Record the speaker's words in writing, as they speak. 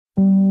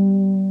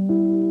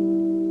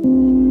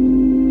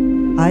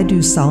I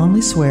do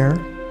solemnly swear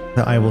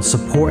that I will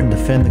support and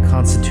defend the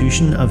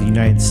Constitution of the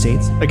United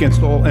States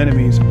against all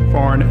enemies,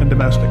 foreign and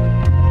domestic.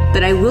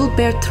 That I will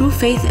bear true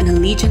faith and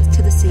allegiance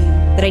to the same.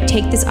 That I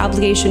take this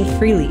obligation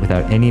freely,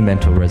 without any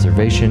mental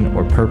reservation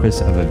or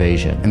purpose of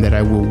evasion. And that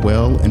I will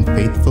well and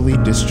faithfully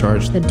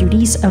discharge the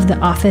duties of the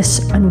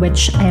office on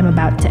which I am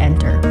about to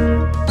enter.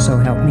 So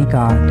help me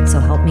God. So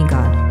help me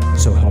God.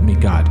 So help me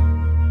God.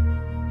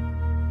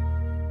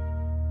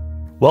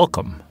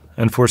 Welcome,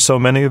 and for so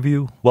many of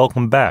you,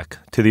 welcome back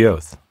to The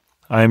Oath.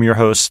 I am your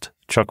host,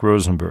 Chuck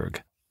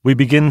Rosenberg. We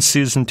begin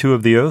Season 2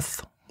 of The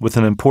Oath with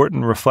an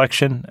important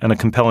reflection and a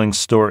compelling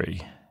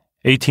story.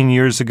 18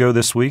 years ago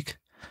this week,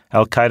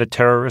 Al-Qaeda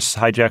terrorists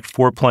hijacked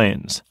 4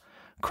 planes,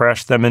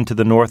 crashed them into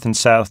the north and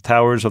south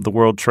towers of the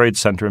World Trade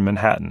Center in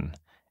Manhattan,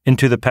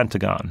 into the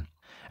Pentagon,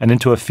 and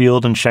into a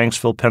field in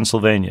Shanksville,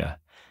 Pennsylvania,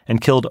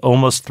 and killed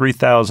almost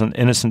 3,000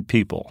 innocent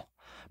people,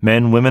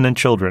 men, women, and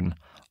children,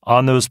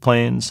 on those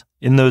planes,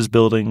 in those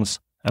buildings,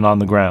 and on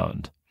the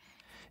ground.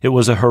 It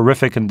was a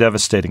horrific and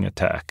devastating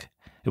attack.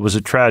 It was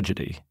a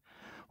tragedy.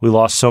 We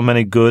lost so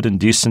many good and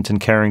decent and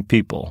caring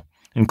people,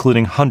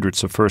 including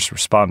hundreds of first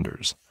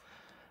responders.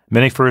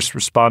 Many first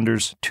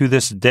responders, to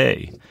this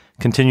day,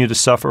 continue to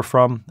suffer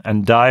from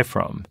and die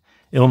from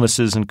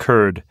illnesses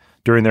incurred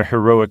during their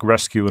heroic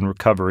rescue and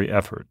recovery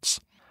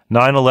efforts.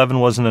 9/11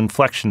 was an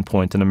inflection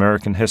point in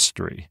American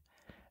history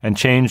and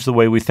changed the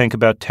way we think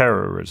about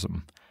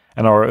terrorism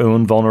and our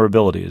own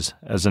vulnerabilities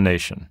as a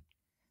nation.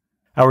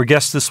 Our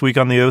guest this week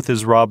on The Oath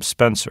is Rob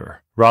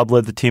Spencer. Rob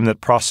led the team that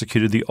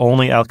prosecuted the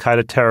only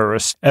al-Qaeda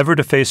terrorist ever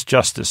to face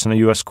justice in a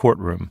U.S.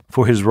 courtroom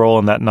for his role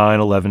in that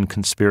 9/11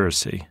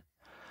 conspiracy.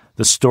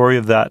 The story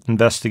of that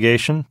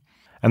investigation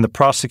and the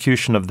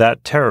prosecution of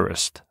that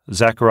terrorist,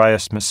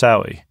 Zacarias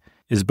Moussaoui,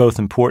 is both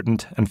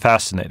important and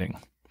fascinating.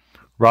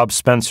 Rob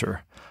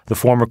Spencer, the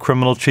former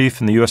criminal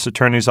chief in the U.S.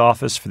 Attorney's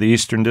Office for the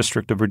Eastern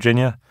District of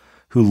Virginia,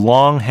 who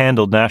long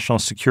handled national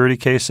security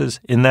cases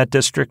in that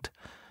district,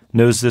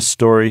 knows this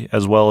story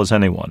as well as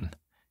anyone.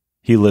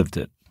 He lived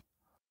it.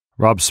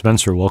 Rob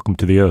Spencer, welcome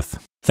to The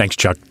Oath. Thanks,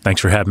 Chuck.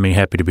 Thanks for having me.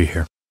 Happy to be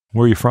here.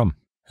 Where are you from?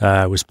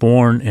 I was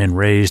born and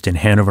raised in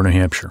Hanover, New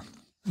Hampshire.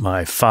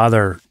 My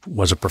father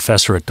was a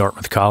professor at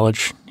Dartmouth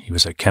College. He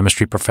was a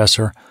chemistry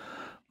professor.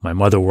 My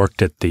mother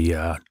worked at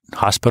the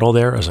hospital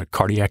there as a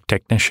cardiac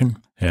technician.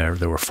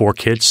 There were 4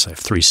 kids. I have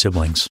 3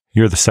 siblings.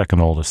 You're the second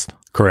oldest.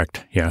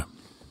 Correct, yeah.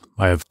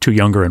 I have 2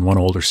 younger and 1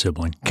 older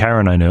sibling.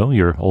 Karen, I know,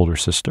 your older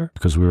sister,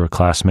 because we were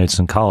classmates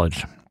in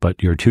college.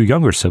 But your 2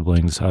 younger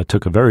siblings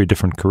took a very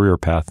different career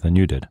path than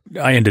you did.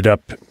 I ended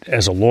up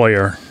as a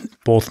lawyer.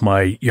 Both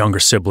my younger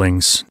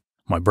siblings,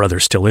 my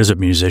brother still is a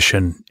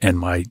musician, and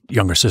my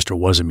younger sister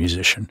was a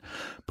musician.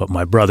 But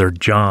my brother,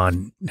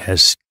 John,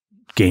 has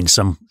gained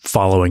some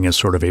following as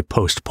sort of a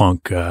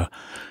post-punk kind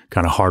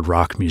of hard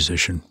rock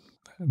musician.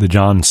 The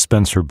John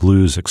Spencer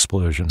Blues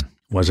Explosion.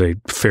 Was a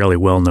fairly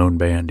well-known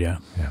band, yeah.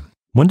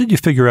 When did you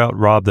figure out,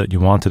 Rob, that you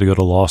wanted to go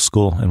to law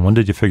school, and when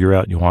did you figure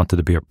out you wanted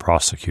to be a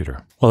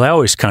prosecutor? Well, I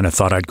always kind of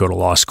thought I'd go to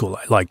law school.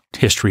 I liked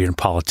history and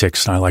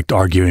politics, and I liked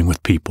arguing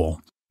with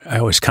people. I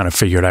always kind of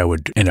figured I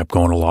would end up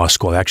going to law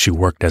school. I actually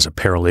worked as a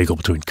paralegal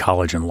between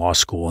college and law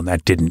school, and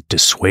that didn't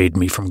dissuade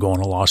me from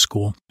going to law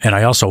school. And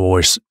I also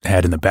always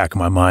had in the back of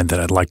my mind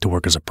that I'd like to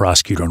work as a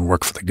prosecutor and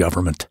work for the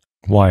government.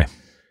 Why?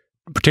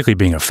 Particularly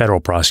being a federal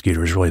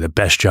prosecutor is really the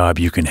best job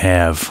you can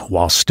have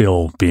while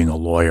still being a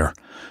lawyer.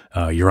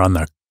 You're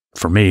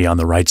for me, on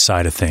the right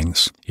side of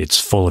things. It's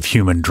full of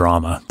human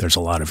drama. There's a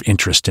lot of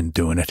interest in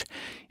doing it.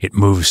 It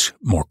moves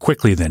more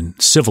quickly than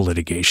civil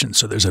litigation,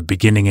 so there's a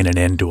beginning and an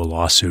end to a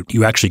lawsuit.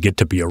 You actually get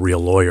to be a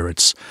real lawyer.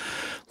 It's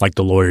like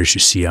the lawyers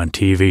you see on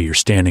TV. You're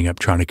standing up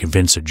trying to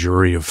convince a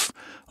jury of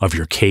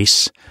your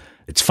case.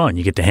 It's fun.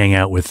 You get to hang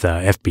out with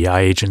FBI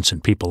agents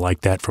and people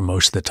like that for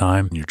most of the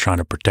time. You're trying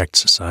to protect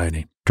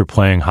society. After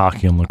playing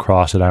hockey and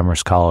lacrosse at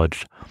Amherst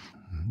College,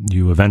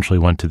 you eventually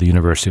went to the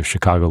University of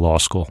Chicago Law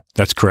School.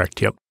 That's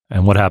correct, yep.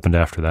 And what happened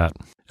after that?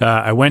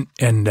 I went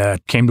and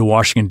came to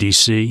Washington,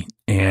 D.C.,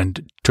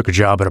 and took a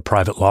job at a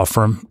private law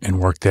firm and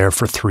worked there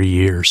for 3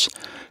 years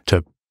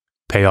to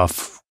pay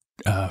off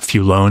a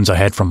few loans I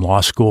had from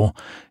law school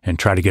and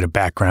try to get a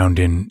background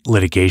in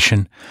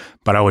litigation.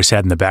 But I always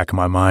had in the back of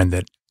my mind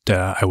that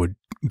I would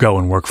go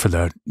and work for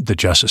the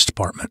Justice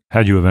Department.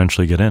 How'd you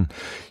eventually get in?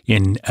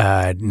 In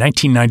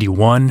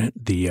 1991,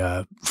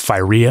 the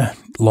FIREA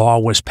law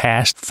was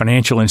passed,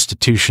 Financial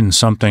Institution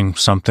Something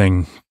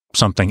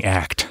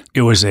Act.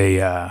 It was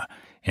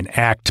an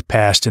act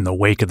passed in the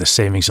wake of the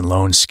savings and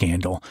loans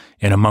scandal,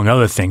 and among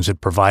other things,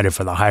 it provided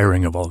for the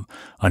hiring of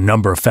a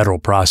number of federal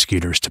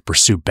prosecutors to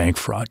pursue bank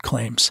fraud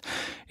claims.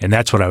 And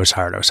that's what I was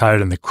hired. I was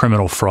hired in the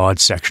criminal fraud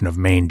section of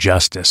Maine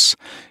Justice,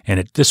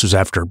 and this was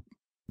after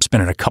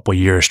spending a couple of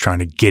years trying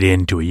to get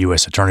into a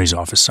U.S. Attorney's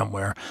office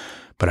somewhere.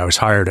 But I was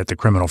hired at the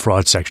criminal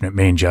fraud section at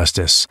Maine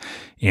Justice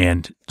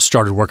and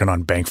started working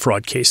on bank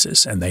fraud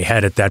cases. And they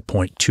had at that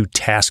point 2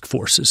 task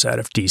forces out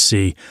of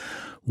D.C.,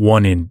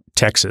 one in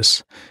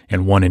Texas,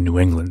 and one in New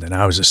England. And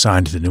I was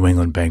assigned to the New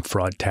England Bank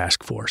Fraud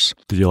Task Force.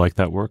 Did you like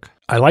that work?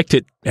 I liked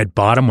it at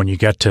bottom when you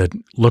got to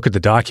look at the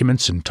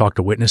documents and talk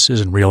to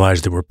witnesses and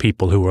realize there were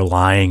people who were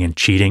lying and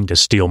cheating to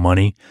steal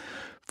money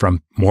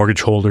from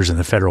mortgage holders and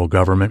the federal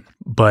government.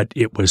 But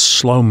it was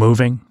slow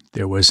moving.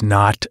 There was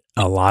not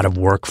a lot of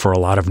work for a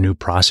lot of new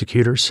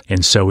prosecutors.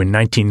 And so in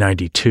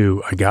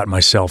 1992, I got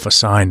myself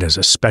assigned as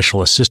a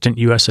special assistant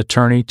U.S.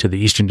 attorney to the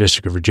Eastern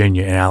District of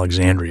Virginia in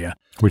Alexandria.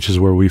 Which is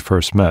where we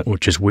first met.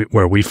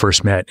 Where we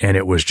first met, and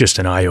it was just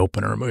an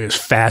eye-opener. It was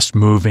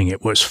fast-moving.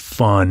 It was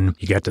fun.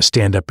 You got to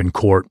stand up in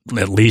court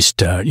at least,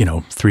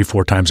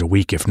 3-4 times a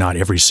week, if not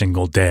every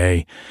single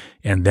day.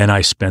 And then I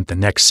spent the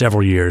next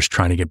several years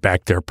trying to get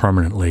back there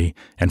permanently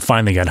and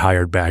finally got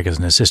hired back as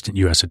an assistant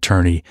U.S.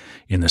 attorney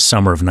in the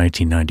summer of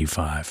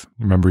 1995.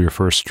 Remember your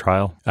first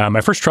trial?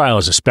 My first trial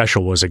as a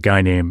special was a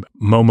guy named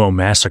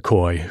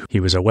Moussaoui.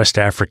 He was a West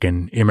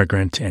African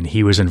immigrant, and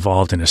he was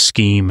involved in a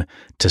scheme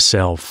to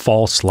sell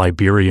false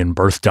Liberian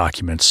birth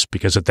documents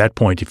because at that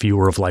point, if you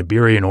were of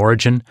Liberian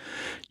origin,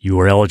 you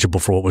were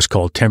eligible for what was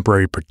called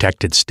temporary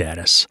protected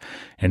status.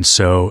 And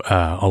so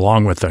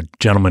along with a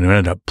gentleman who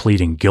ended up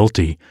pleading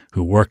guilty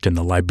who worked in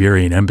the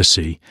Liberian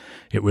embassy,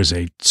 it was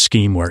a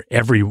scheme where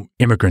every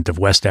immigrant of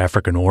West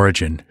African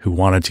origin who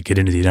wanted to get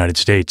into the United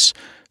States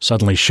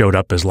suddenly showed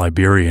up as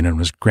Liberian and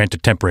was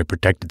granted temporary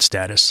protected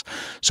status.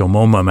 So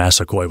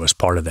Moussaoui was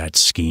part of that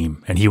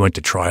scheme, and he went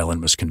to trial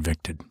and was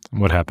convicted.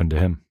 What happened to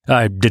him?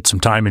 I did some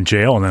time in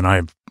jail, and then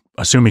I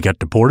assume he got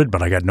deported,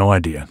 but I got no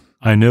idea.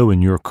 I know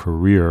in your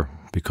career,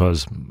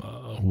 because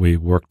we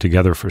worked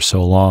together for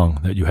so long,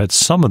 that you had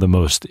some of the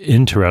most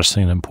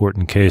interesting and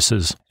important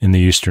cases in the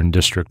Eastern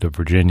District of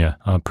Virginia,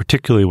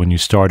 particularly when you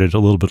started a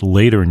little bit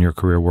later in your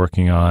career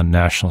working on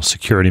national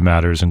security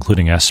matters,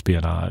 including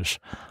espionage.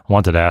 I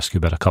wanted to ask you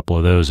about a couple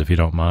of those, if you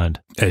don't mind.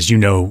 As you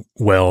know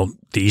well,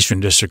 the Eastern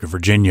District of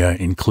Virginia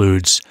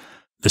includes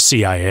the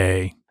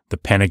CIA, the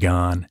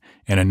Pentagon,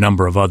 and a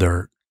number of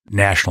other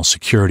national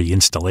security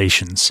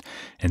installations.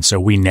 And so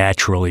we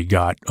naturally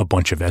got a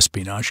bunch of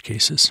espionage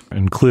cases.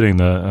 Including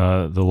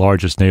the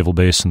largest naval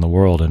base in the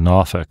world in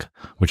Norfolk,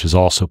 which is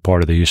also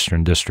part of the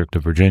Eastern District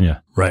of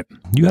Virginia. Right.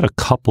 You had a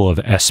couple of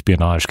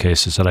espionage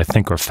cases that I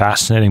think are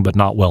fascinating but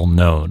not well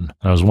known.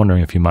 I was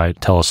wondering if you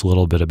might tell us a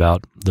little bit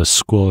about the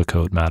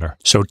Squillicoat matter.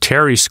 So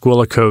Terry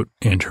Squillicoat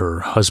and her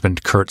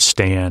husband Kurt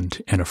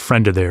Stand and a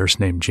friend of theirs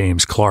named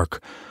James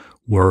Clark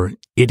were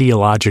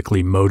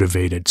ideologically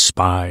motivated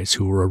spies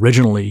who were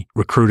originally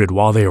recruited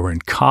while they were in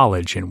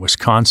college in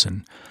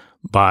Wisconsin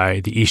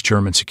by the East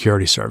German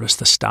Security Service,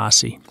 the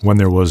Stasi. When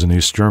there was an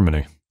East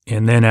Germany.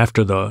 And then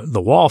after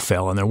the wall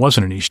fell and there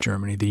wasn't an East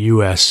Germany, the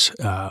U.S.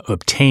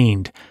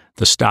 Obtained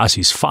the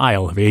Stasi's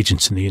file of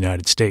agents in the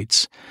United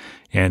States.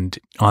 And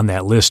on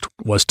that list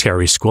was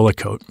Terry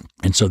Squillicoat.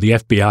 And so the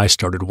FBI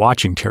started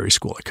watching Terry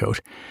Squillicoat.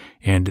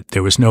 And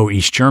there was no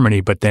East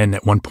Germany, but then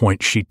at one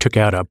point she took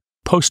out a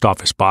post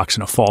office box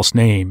in a false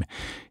name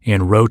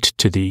and wrote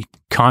to the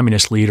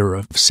communist leader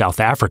of South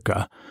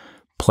Africa,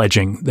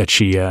 pledging that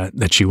she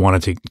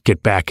wanted to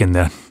get back in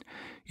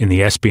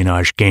the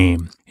espionage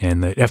game.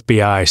 And the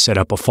FBI set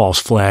up a false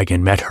flag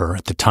and met her.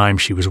 At the time,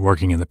 she was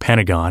working in the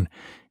Pentagon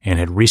and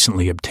had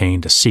recently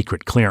obtained a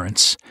secret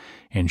clearance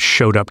and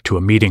showed up to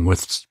a meeting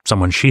with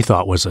someone she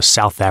thought was a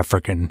South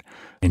African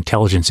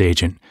intelligence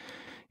agent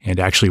and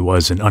actually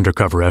was an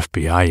undercover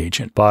FBI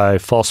agent. By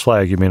false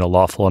flag, you mean a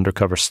lawful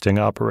undercover sting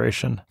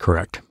operation?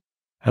 Correct.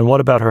 And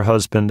what about her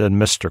husband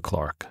and Mr.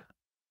 Clark?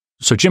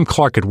 So Jim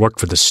Clark had worked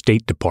for the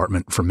State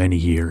Department for many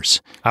years.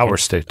 Our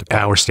State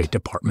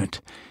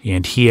Department.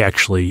 And he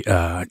actually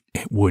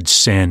would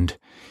send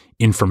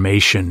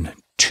information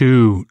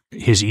to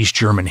his East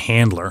German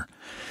handler.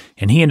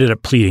 And he ended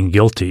up pleading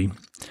guilty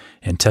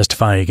and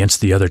testifying against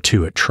the other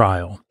two at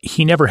trial.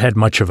 He never had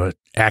much of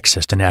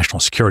access to national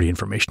security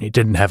information. He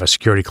didn't have a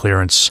security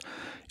clearance,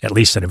 at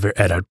least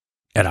at a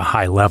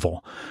high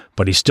level,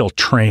 but he still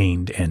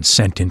trained and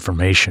sent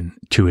information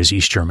to his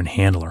East German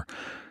handler.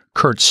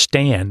 Kurt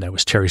Stand, that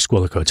was Terry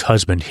Squillicoat's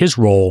husband, his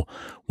role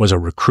was a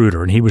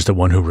recruiter, and he was the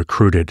one who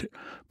recruited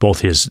both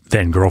his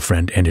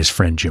then-girlfriend and his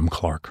friend Jim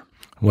Clark.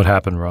 What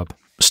happened, Rob?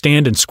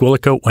 Stand and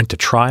Squillicoat went to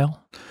trial.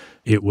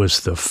 It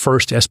was the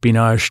first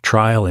espionage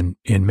trial in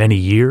many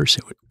years.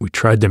 We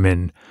tried them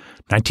in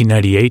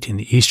 1998 in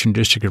the Eastern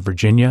District of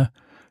Virginia.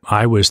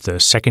 I was the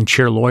second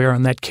chair lawyer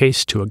on that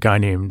case to a guy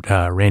named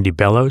Randy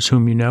Bellows,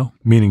 whom you know.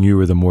 Meaning you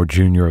were the more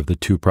junior of the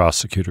two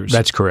prosecutors.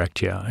 That's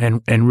correct, yeah.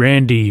 And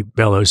Randy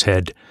Bellows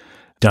had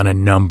done a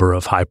number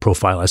of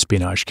high-profile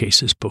espionage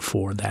cases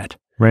before that.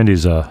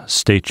 Randy's a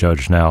state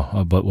judge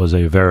now, but was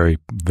a very,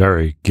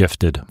 very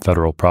gifted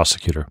federal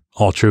prosecutor.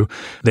 All true.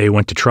 They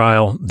went to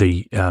trial.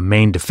 The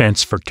main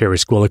defense for Terry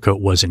Squillicoat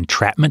was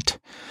entrapment.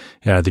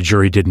 The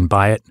jury didn't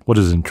buy it. What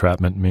does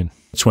entrapment mean?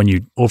 It's when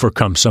you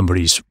overcome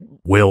somebody's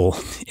will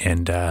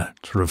and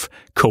sort of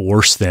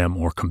coerce them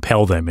or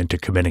compel them into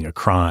committing a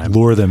crime.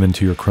 Lure them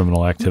into your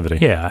criminal activity.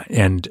 Yeah,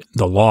 and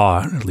the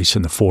law, at least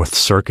in the Fourth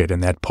Circuit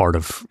and that part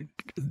of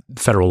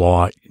federal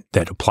law,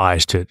 that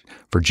applies to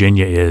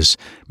Virginia is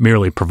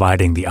merely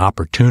providing the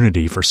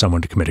opportunity for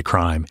someone to commit a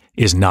crime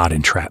is not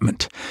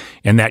entrapment.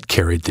 And that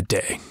carried the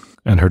day.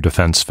 And her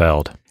defense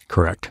failed.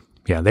 Correct.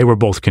 Yeah, they were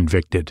both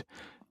convicted.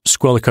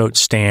 Squillicoat,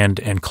 Stand,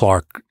 and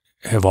Clark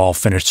have all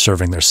finished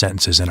serving their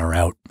sentences and are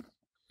out.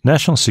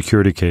 National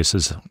security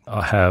cases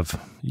have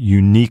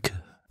unique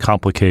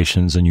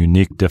complications and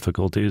unique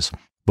difficulties,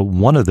 but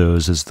one of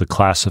those is the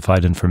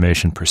Classified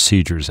Information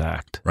Procedures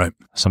Act, right?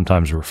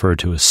 Sometimes referred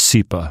to as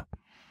CIPA.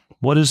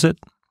 What is it,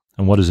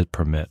 and what does it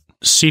permit?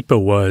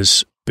 CIPA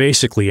was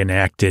basically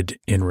enacted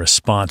in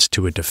response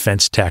to a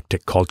defense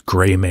tactic called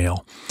gray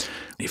mail.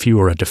 If you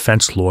were a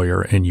defense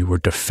lawyer and you were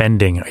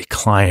defending a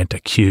client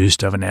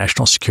accused of a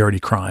national security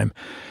crime,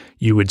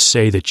 you would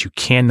say that you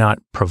cannot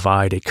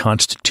provide a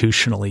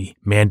constitutionally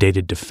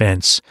mandated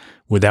defense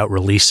without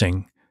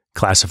releasing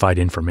classified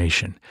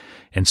information.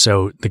 And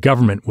so the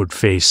government would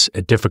face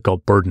a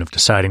difficult burden of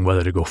deciding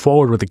whether to go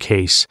forward with a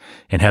case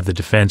and have the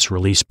defense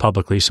release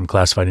publicly some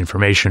classified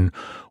information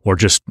or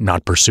just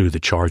not pursue the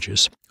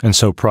charges. And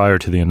so prior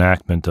to the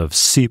enactment of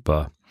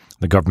CIPA,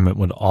 the government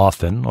would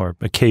often or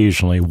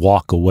occasionally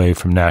walk away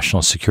from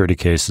national security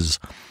cases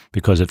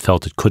because it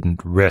felt it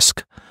couldn't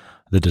risk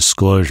the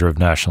disclosure of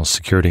national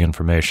security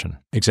information.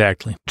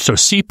 Exactly. So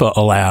CIPA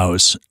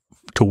allows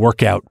to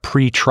work out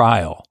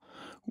pre-trial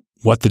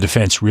what the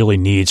defense really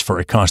needs for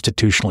a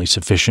constitutionally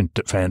sufficient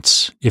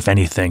defense, if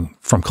anything,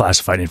 from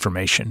classified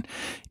information,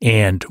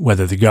 and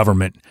whether the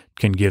government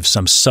can give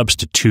some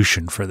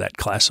substitution for that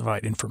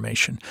classified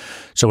information.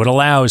 So it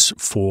allows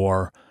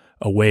for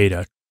a way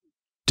to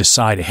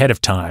decide ahead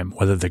of time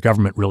whether the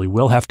government really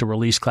will have to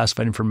release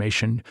classified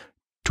information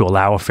to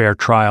allow a fair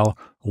trial,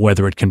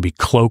 whether it can be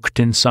cloaked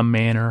in some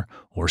manner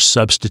or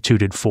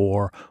substituted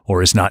for,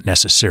 or is not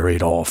necessary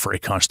at all for a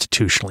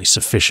constitutionally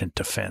sufficient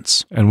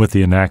defense. And with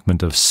the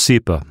enactment of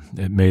CIPA,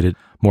 it made it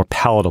more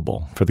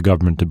palatable for the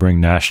government to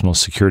bring national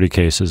security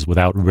cases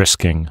without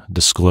risking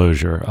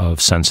disclosure of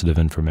sensitive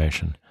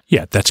information.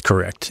 Yeah, that's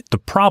correct. The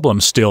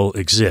problem still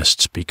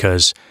exists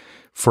because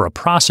for a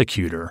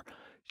prosecutor,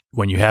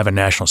 when you have a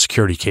national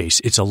security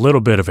case, it's a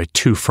little bit of a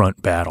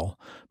two-front battle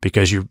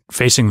because you're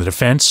facing the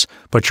defense,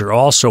 but you're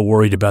also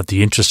worried about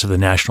the interests of the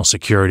national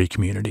security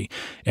community.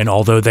 And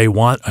although they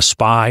want a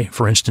spy,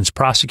 for instance,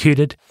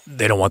 prosecuted,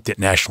 they don't want the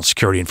national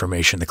security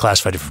information, the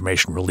classified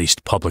information,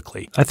 released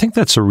publicly. I think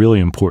that's a really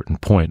important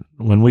point.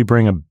 When we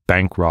bring a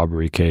bank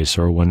robbery case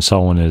or when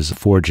someone is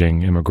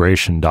forging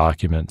immigration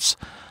documents,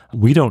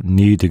 we don't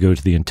need to go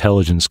to the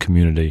intelligence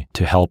community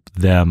to help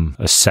them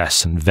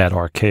assess and vet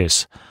our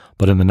case.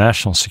 But in the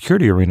national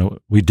security arena,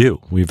 we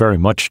do. We very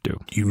much do.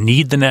 You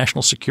need the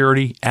national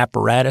security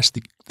apparatus,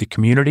 the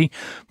community,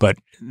 but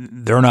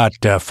they're not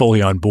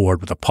fully on board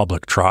with a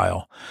public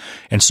trial.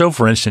 And so,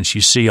 for instance,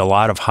 you see a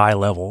lot of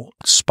high-level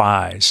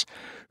spies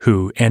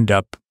who end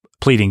up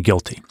pleading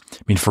guilty.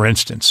 I mean, for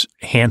instance,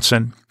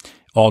 Hansen,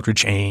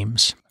 Aldrich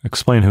Ames.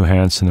 Explain who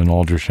Hansen and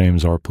Aldrich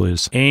Ames are,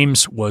 please.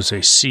 Ames was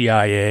a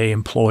CIA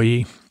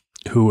employee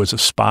who was a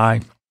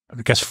spy,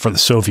 I guess, for the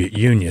Soviet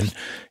Union.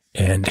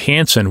 And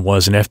Hansen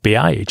was an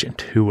FBI agent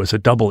who was a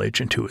double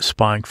agent who was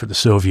spying for the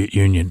Soviet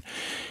Union.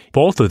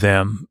 Both of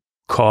them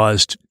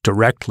caused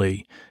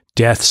directly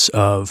deaths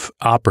of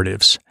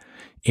operatives,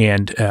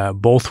 and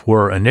both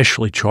were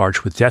initially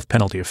charged with death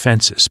penalty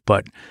offenses,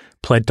 but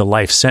pled to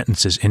life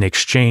sentences in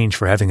exchange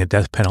for having the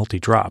death penalty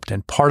dropped.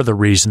 And part of the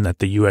reason that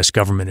the U.S.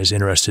 government is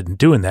interested in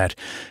doing that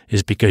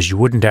is because you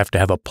wouldn't have to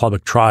have a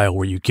public trial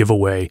where you give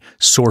away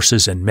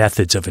sources and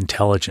methods of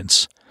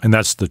intelligence. And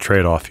that's the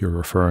trade-off you're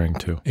referring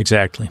to.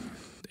 Exactly.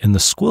 In the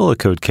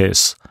Squillicoat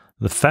case,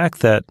 the fact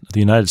that the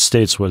United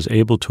States was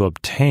able to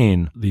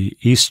obtain the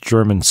East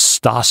German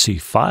Stasi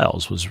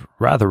files was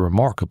rather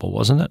remarkable,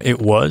 wasn't it? It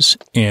was,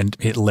 and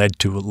it led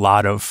to a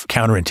lot of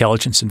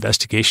counterintelligence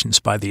investigations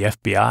by the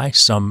FBI.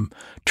 Some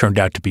turned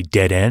out to be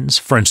dead ends.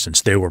 For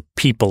instance, there were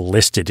people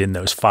listed in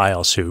those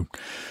files who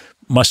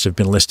must have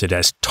been listed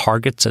as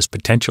targets, as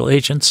potential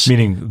agents.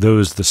 Meaning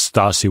those the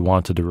Stasi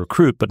wanted to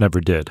recruit but never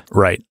did.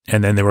 Right.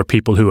 And then there were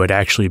people who had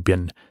actually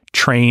been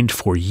trained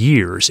for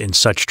years in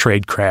such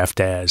tradecraft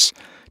as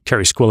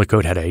Terry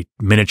Squillicoat had a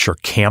miniature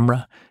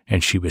camera,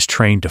 and she was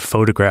trained to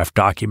photograph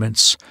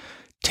documents,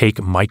 take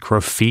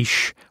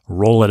microfiche,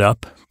 roll it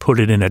up, put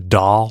it in a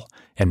doll,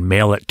 and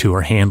mail it to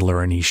her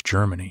handler in East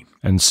Germany.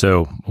 And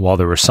so while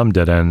there were some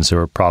dead ends, there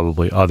were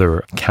probably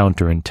other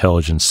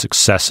counterintelligence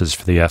successes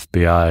for the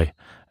FBI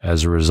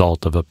as a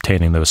result of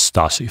obtaining those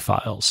Stasi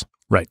files.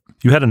 Right.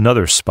 You had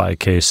another spy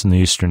case in the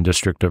Eastern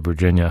District of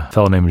Virginia, a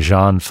fellow named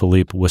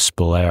Jean-Philippe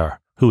Wispelaire.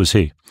 Who was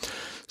he?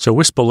 So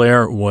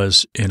Wispelaire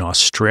was an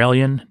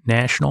Australian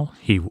national.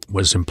 He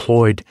was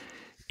employed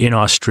in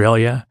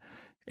Australia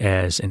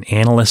as an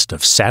analyst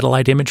of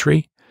satellite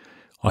imagery.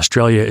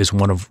 Australia is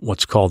one of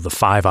what's called the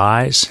Five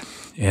Eyes,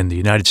 and the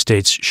United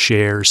States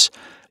shares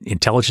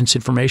intelligence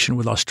information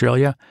with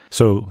Australia.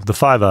 So the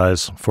Five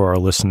Eyes, for our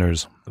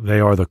listeners, they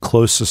are the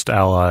closest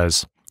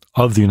allies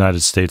of the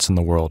United States in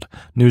the world.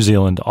 New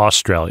Zealand,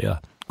 Australia,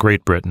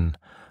 Great Britain,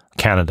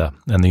 Canada,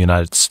 and the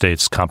United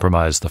States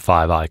comprise the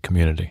Five Eye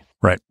community.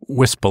 Right.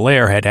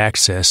 Wisp-Belair had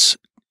access,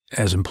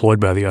 as employed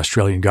by the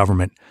Australian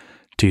government,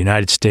 to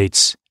United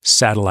States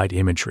satellite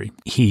imagery.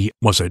 He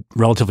was a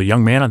relatively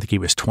young man. I think he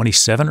was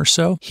 27 or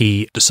so.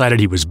 He decided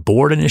he was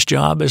bored in his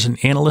job as an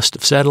analyst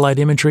of satellite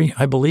imagery,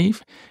 I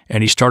believe,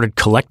 and he started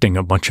collecting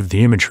a bunch of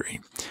the imagery.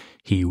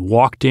 He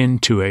walked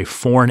into a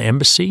foreign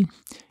embassy,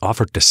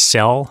 offered to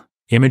sell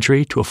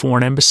imagery to a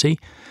foreign embassy.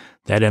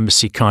 That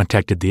embassy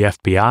contacted the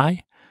FBI.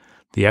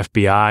 The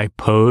FBI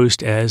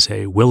posed as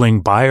a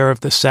willing buyer of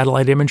the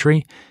satellite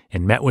imagery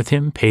and met with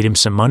him, paid him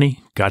some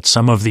money, got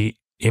some of the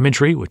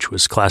imagery, which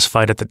was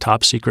classified at the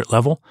top secret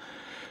level.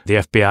 The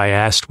FBI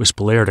asked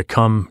Wisp-Belair to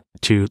come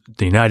to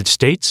the United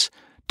States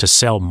to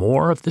sell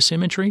more of this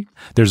imagery.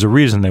 There's a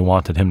reason they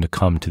wanted him to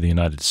come to the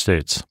United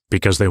States.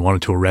 Because they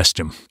wanted to arrest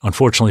him.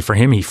 Unfortunately for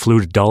him, he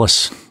flew to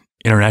Dulles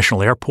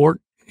International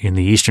Airport in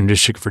the Eastern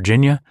District of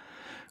Virginia,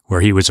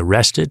 where he was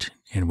arrested,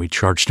 and we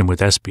charged him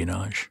with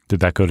espionage.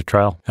 Did that go to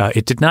trial?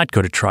 It did not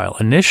go to trial.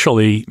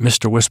 Initially,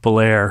 Mr.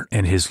 Wisp-Belair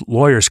and his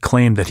lawyers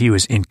claimed that he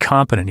was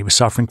incompetent. He was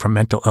suffering from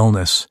mental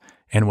illness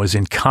and was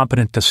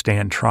incompetent to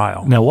stand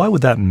trial. Now, why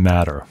would that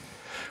matter?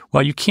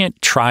 Well, you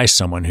can't try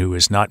someone who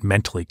is not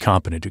mentally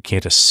competent, who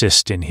can't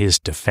assist in his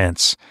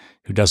defense,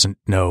 who doesn't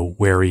know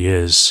where he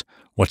is,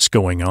 what's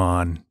going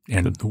on,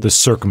 and the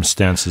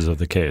circumstances of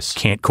the case.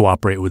 Can't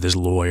cooperate with his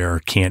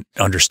lawyer, can't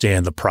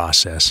understand the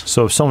process.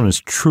 So if someone is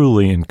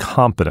truly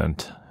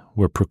incompetent,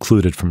 we're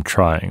precluded from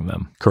trying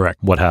them. Correct.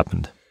 What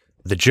happened?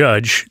 The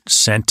judge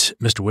sent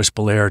Mr.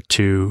 Wisp-Belair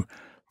to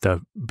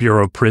the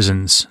Bureau of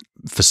Prisons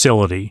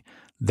facility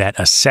that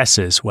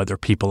assesses whether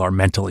people are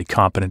mentally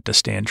competent to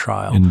stand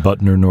trial. In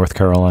Butner, North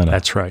Carolina.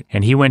 That's right.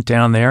 And he went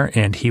down there,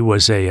 and he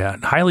was a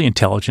highly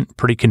intelligent,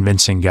 pretty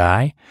convincing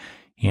guy.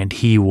 And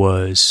he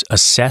was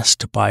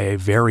assessed by a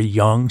very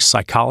young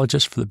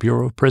psychologist for the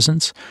Bureau of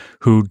Prisons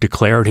who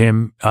declared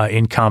him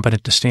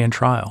incompetent to stand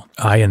trial.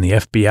 I and the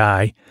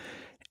FBI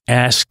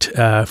asked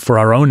for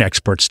our own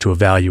experts to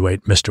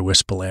evaluate Mr.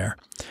 Wisp-Belair.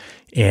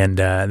 And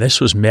this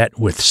was met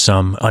with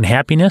some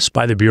unhappiness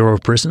by the Bureau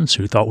of Prisons,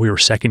 who thought we were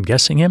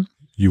second-guessing him.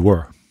 You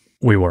were.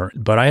 We were.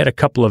 But I had a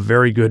couple of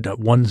very good,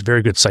 one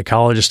very good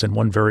psychologist and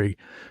one very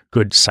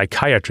good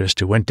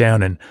psychiatrist who went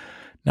down and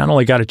not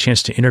only got a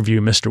chance to interview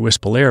Mr.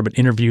 Wisp-Belair, but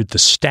interviewed the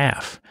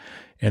staff.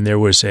 And there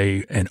was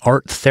an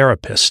art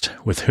therapist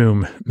with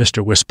whom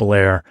Mr.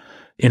 Wisp-Belair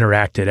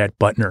interacted at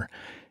Butner.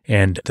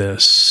 And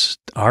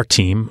our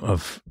team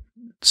of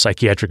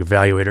psychiatric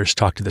evaluators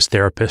talked to this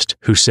therapist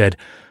who said,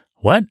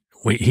 "What?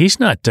 He's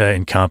not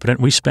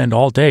incompetent. We spend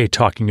all day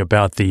talking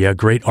about the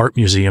great art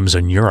museums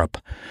in Europe."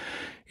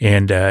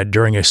 And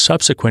during a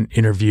subsequent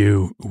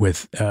interview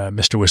with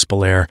Mr.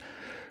 Wisp-Belair,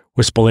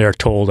 Wisp-Belair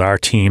told our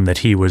team that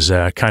he was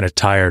kind of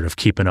tired of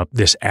keeping up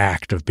this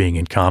act of being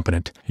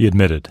incompetent. He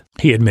admitted.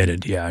 He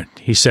admitted, yeah.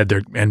 He said,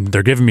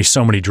 they're giving me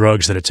so many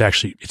drugs that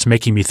it's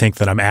making me think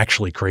that I'm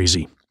actually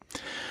crazy.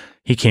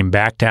 He came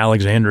back to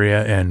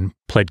Alexandria and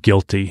pled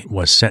guilty,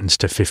 was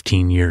sentenced to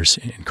 15 years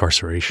in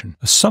incarceration.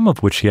 Some of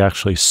which he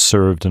actually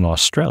served in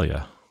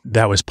Australia.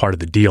 That was part of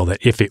the deal, that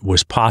if it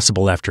was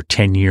possible after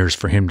 10 years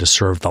for him to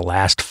serve the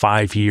last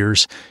 5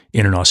 years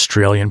in an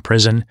Australian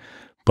prison,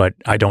 but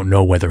I don't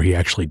know whether he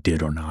actually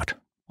did or not.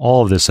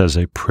 All of this as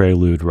a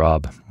prelude,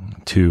 Rob,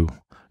 to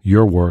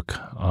your work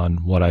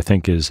on what I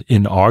think is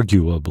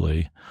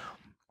inarguably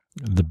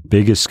the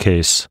biggest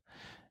case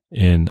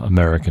in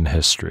American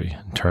history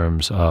in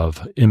terms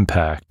of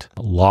impact,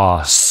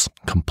 loss,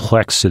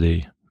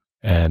 complexity,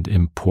 and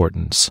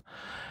importance.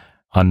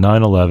 On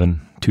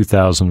 9/11,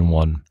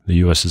 2001, the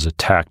U.S. is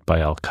attacked by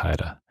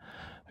Al-Qaeda.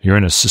 You're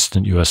an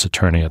assistant U.S.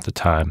 attorney at the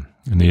time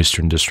in the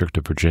Eastern District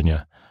of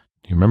Virginia.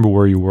 Do you remember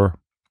where you were?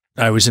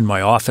 I was in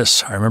my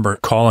office. I remember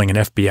calling an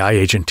FBI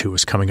agent who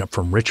was coming up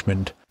from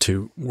Richmond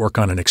to work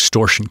on an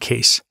extortion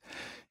case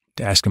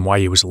to ask him why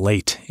he was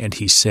late. And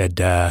he said,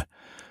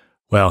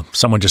 well,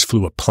 someone just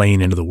flew a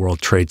plane into the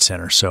World Trade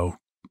Center, so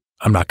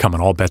I'm not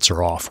coming. All bets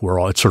are off.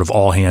 It's sort of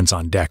all hands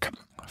on deck.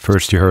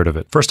 First you heard of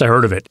it. First I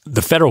heard of it.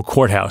 The federal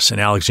courthouse in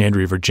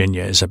Alexandria,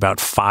 Virginia is about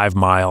 5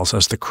 miles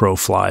as the crow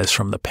flies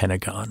from the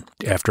Pentagon.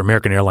 After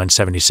American Airlines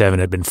 77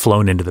 had been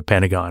flown into the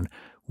Pentagon,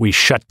 we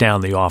shut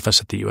down the office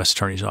at the U.S.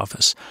 Attorney's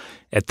Office.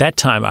 At that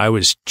time, I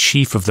was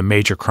chief of the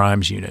Major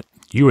Crimes Unit.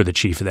 You were the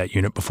chief of that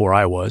unit before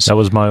I was. That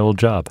was my old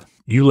job.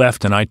 You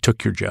left and I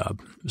took your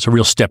job. It's a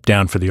real step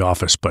down for the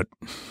office, but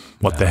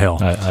what the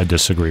hell? I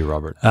disagree,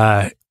 Robert.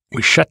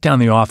 We shut down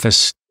the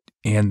office,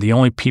 and the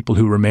only people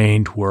who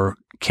remained were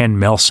Ken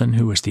Melson,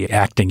 who was the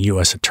acting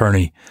U.S.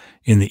 attorney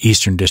in the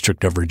Eastern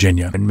District of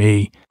Virginia, and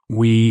me.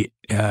 We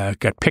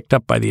got picked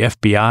up by the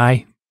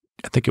FBI.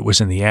 I think it was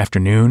in the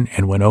afternoon,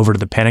 and went over to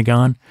the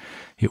Pentagon.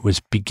 It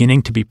was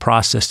beginning to be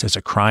processed as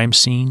a crime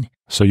scene.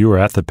 So you were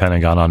at the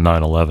Pentagon on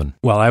 9/11.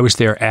 Well, I was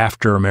there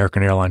after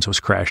American Airlines was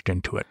crashed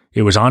into it.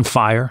 It was on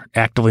fire,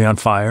 actively on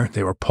fire.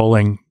 They were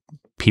pulling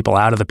people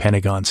out of the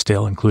Pentagon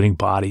still, including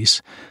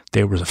bodies.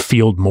 There was a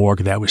field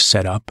morgue that was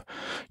set up.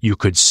 You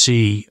could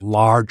see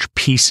large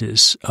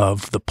pieces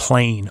of the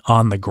plane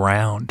on the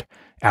ground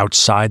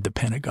outside the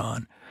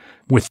Pentagon.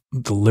 with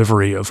the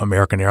livery of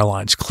American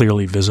Airlines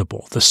clearly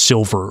visible, the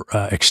silver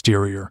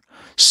exterior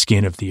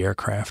skin of the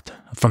aircraft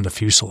from the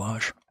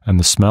fuselage. And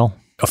the smell?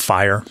 A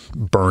fire,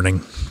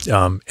 burning,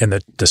 and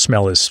the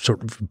smell is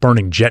sort of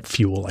burning jet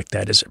fuel like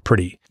that is a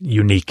pretty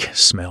unique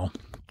smell.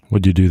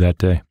 What'd you do that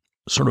day?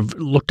 Sort of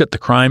looked at the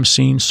crime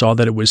scene, saw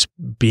that it was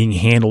being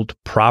handled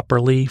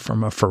properly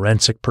from a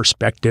forensic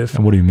perspective.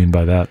 And what do you mean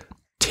by that?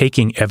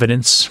 Taking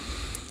evidence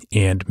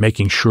and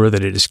making sure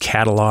that it is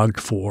cataloged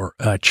for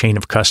chain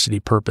of custody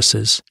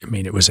purposes. I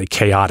mean, it was a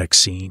chaotic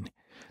scene.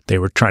 They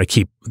were trying to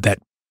keep that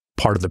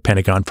part of the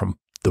Pentagon from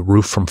the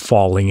roof from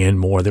falling in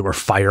more. There were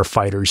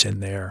firefighters in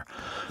there.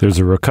 There's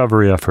a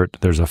recovery effort,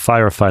 there's a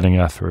firefighting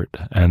effort,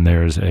 and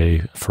there's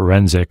a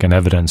forensic and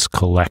evidence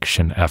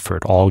collection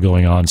effort all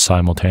going on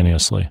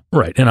simultaneously.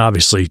 Right. And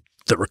obviously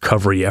the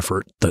recovery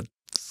effort, the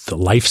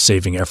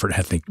life-saving effort,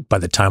 I think by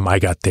the time I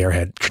got there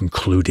had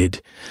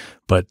concluded.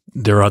 But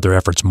there are other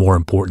efforts more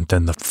important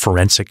than the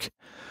forensic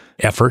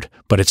effort,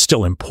 but it's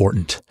still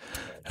important.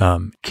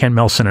 Ken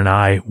Melson and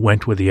I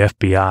went with the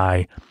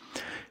FBI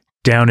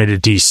down into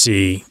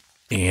D.C.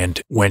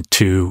 and went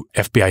to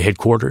FBI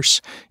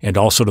headquarters and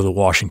also to the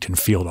Washington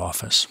field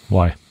office.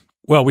 Why?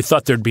 Well, we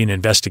thought there'd be an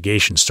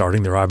investigation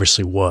starting. There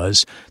obviously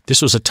was.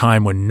 This was a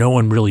time when no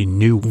one really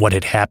knew what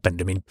had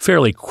happened. I mean,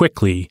 fairly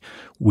quickly,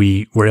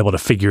 we were able to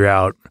figure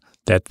out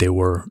that there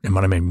were, and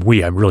when I mean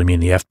we, I really mean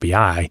the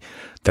FBI,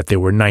 that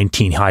there were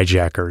 19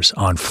 hijackers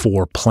on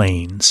 4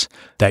 planes.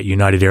 That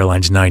United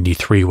Airlines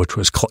 93, which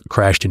was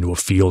crashed into a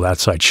field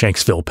outside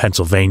Shanksville,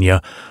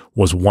 Pennsylvania,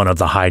 was one of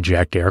the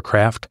hijacked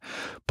aircraft.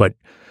 But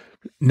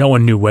no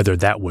one knew whether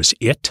that was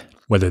it,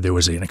 whether there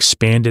was an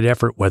expanded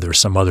effort, whether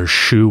some other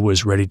shoe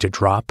was ready to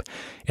drop.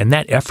 And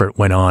that effort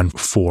went on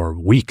for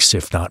weeks,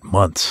 if not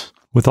months.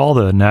 With all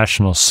the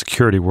national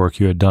security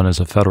work you had done as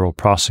a federal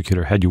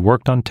prosecutor, had you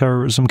worked on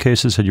terrorism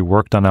cases? Had you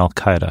worked on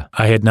Al-Qaeda?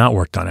 I had not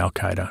worked on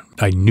Al-Qaeda.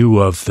 I knew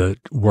of the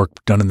work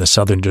done in the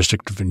Southern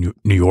District of New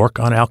York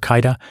on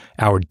Al-Qaeda.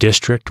 Our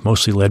district,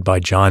 mostly led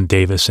by John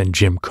Davis and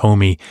Jim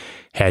Comey,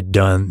 had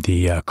done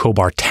the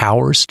Khobar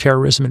Towers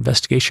terrorism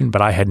investigation,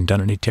 but I hadn't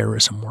done any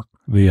terrorism work.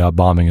 The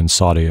bombing in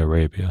Saudi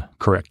Arabia.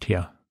 Correct,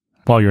 yeah.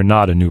 While you're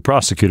not a new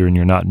prosecutor and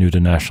you're not new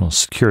to national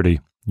security,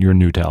 you're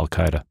new to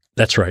Al-Qaeda.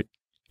 That's right.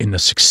 In the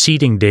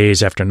succeeding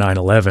days after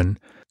 9/11,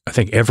 I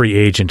think every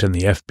agent in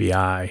the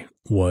FBI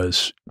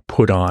was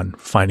put on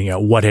finding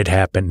out what had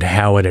happened,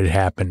 how it had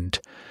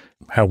happened,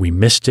 how we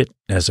missed it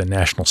as a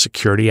national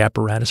security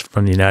apparatus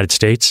from the United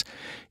States,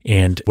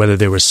 and whether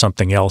there was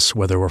something else,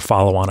 whether there were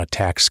follow-on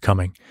attacks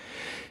coming.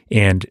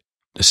 And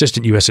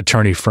Assistant U.S.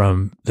 Attorney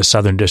from the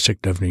Southern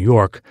District of New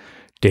York,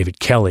 David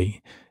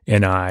Kelly,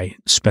 and I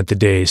spent the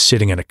day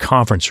sitting in a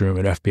conference room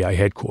at FBI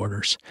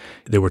headquarters.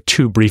 There were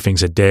 2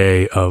 briefings a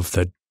day of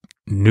the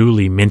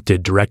newly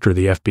minted director of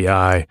the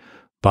FBI,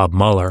 Bob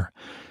Mueller,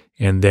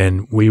 and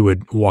then we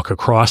would walk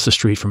across the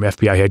street from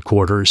FBI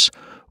headquarters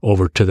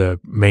over to the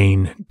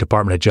main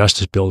Department of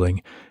Justice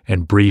building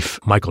and brief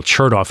Michael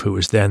Chertoff, who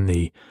was then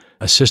the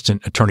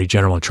Assistant Attorney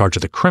General in charge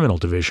of the Criminal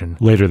Division.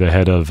 Later the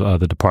head of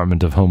the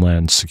Department of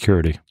Homeland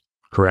Security.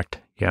 Correct,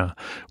 yeah.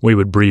 We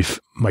would brief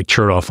Mike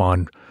Chertoff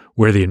on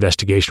where the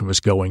investigation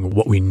was going,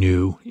 what we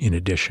knew in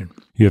addition.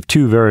 You have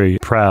 2 very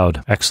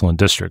proud, excellent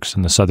districts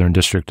in the Southern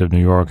District of New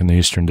York and the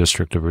Eastern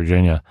District of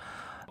Virginia.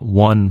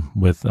 One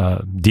with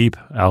deep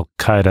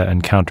Al-Qaeda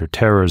and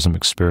counterterrorism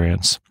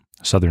experience,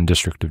 Southern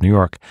District of New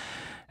York,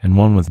 and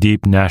one with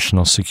deep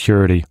national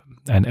security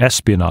and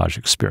espionage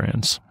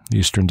experience, the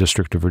Eastern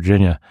District of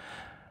Virginia.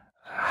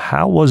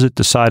 How was it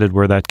decided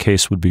where that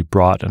case would be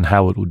brought and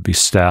how it would be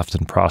staffed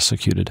and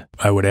prosecuted?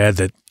 I would add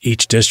that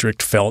each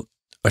district felt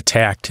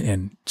attacked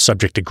and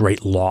subject to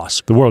great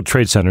loss. The World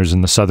Trade Center is in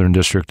the Southern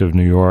District of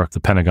New York. The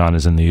Pentagon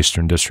is in the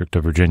Eastern District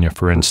of Virginia,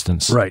 for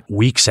instance. Right.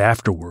 Weeks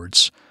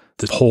afterwards,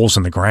 the holes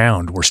in the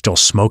ground were still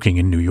smoking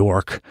in New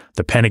York.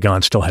 The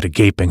Pentagon still had a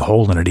gaping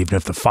hole in it, even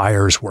if the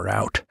fires were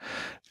out.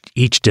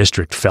 Each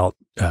district felt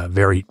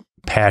very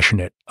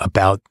passionate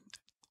about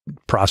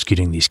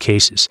prosecuting these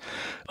cases.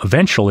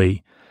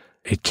 Eventually,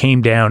 it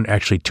came down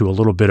actually to a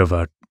little bit of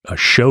a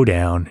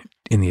showdown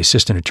in the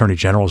Assistant Attorney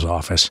General's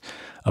office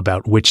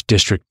about which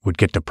district would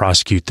get to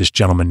prosecute this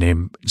gentleman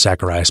named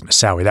Zacarias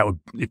Moussaoui.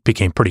 It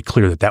became pretty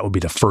clear that would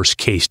be the first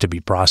case to be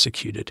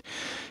prosecuted.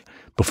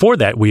 Before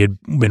that, we had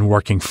been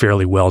working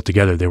fairly well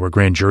together. There were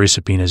grand jury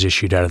subpoenas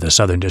issued out of the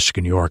Southern District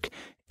of New York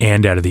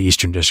and out of the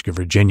Eastern District of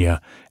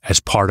Virginia as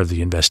part of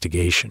the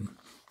investigation.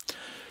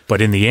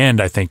 But in the end,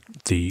 I think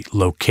the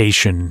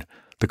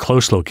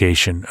close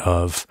location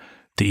of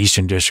the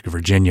Eastern District of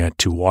Virginia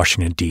to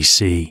Washington,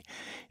 D.C.,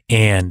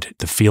 and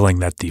the feeling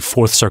that the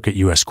Fourth Circuit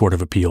U.S. Court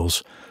of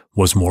Appeals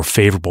was more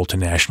favorable to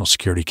national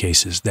security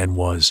cases than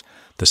was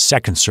the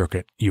Second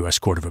Circuit U.S.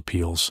 Court of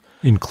Appeals.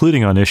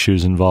 Including on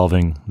issues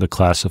involving the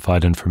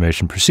Classified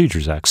Information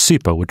Procedures Act,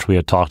 CIPA, which we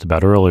had talked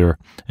about earlier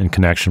in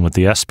connection with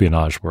the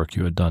espionage work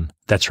you had done.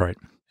 That's right.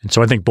 And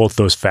so I think both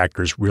those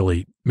factors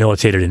really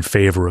militated in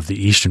favor of the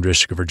Eastern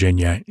District of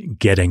Virginia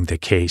getting the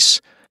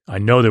case. I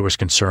know there was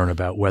concern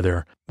about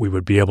whether we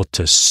would be able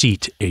to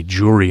seat a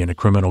jury in a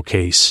criminal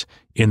case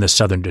in the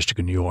Southern District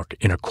of New York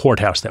in a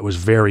courthouse that was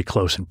very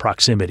close in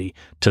proximity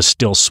to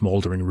still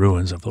smoldering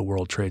ruins of the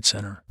World Trade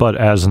Center. But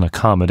as an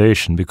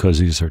accommodation, because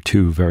these are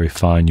two very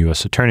fine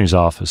U.S. attorneys'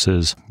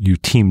 offices, you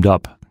teamed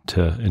up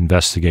to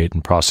investigate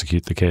and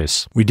prosecute the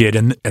case. We did.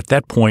 And at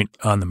that point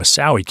on the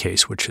Moussaoui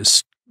case, which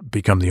has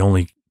become the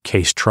only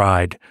case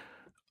tried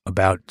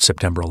about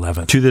September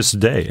 11th. To this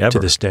day, ever. To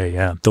this day,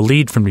 yeah. The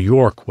lead from New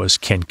York was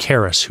Ken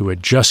Karras, who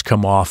had just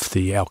come off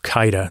the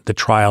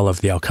trial of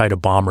the Al-Qaeda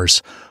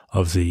bombers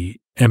of the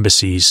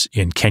embassies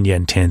in Kenya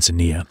and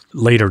Tanzania.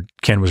 Later,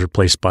 Ken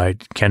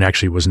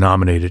actually was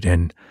nominated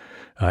and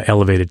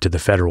elevated to the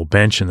federal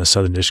bench in the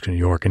Southern District of New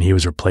York, and he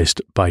was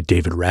replaced by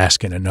David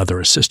Raskin,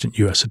 another assistant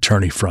U.S.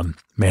 attorney from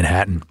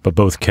Manhattan. But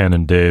both Ken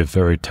and Dave,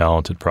 very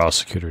talented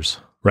prosecutors.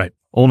 Right.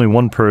 Only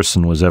one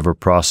person was ever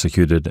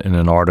prosecuted in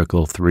an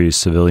Article III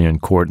civilian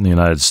court in the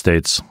United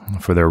States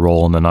for their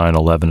role in the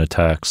 9/11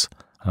 attacks.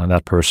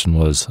 That person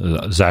was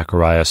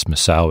Zacarias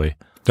Moussaoui.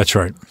 That's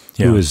right.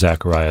 Yeah. Who is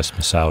Zacarias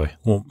Moussaoui?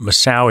 Well,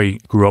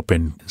 Moussaoui grew up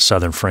in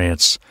southern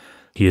France.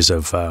 He is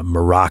of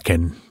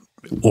Moroccan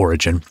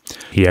origin.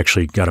 He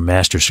actually got a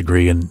master's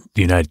degree in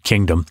the United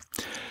Kingdom,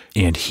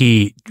 and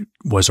he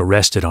was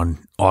arrested on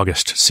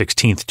August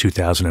 16th,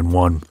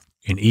 2001.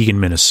 In Eagan,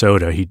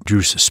 Minnesota. He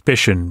drew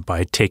suspicion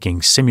by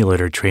taking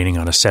simulator training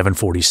on a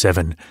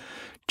 747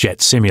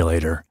 jet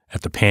simulator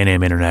at the Pan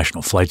Am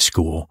International Flight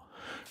School.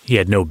 He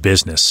had no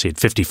business. He had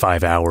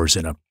 55 hours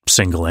in a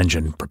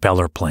single-engine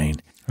propeller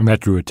plane. And that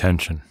drew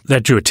attention.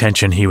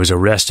 He was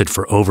arrested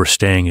for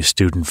overstaying his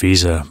student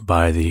visa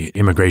by the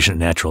Immigration and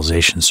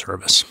Naturalization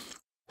Service.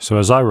 So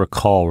as I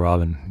recall,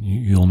 Robin,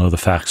 you'll know the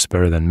facts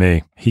better than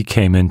me. He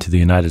came into the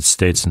United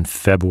States in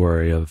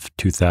February of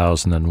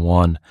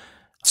 2001.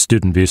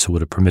 Student visa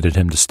would have permitted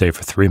him to stay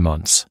for 3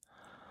 months.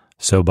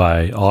 So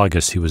by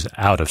August, he was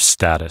out of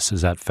status.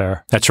 Is that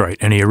fair? That's right.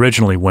 And he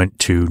originally went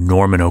to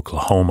Norman,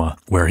 Oklahoma,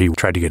 where he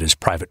tried to get his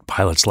private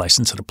pilot's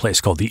license at a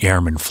place called the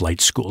Airman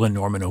Flight School in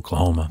Norman,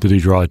 Oklahoma. Did he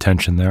draw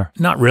attention there?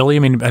 Not really. I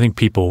mean, I think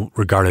people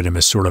regarded him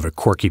as sort of a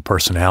quirky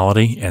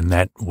personality, and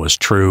that was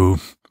true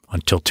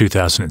until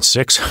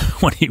 2006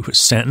 when he was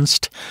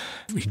sentenced.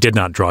 He did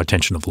not draw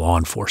attention of law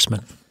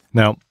enforcement.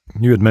 Now,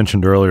 you had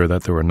mentioned earlier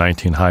that there were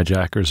 19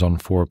 hijackers on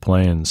 4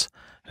 planes,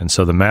 and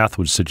so the math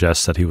would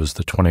suggest that he was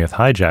the 20th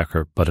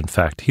hijacker, but in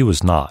fact, he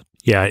was not.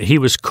 Yeah, he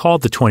was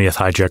called the 20th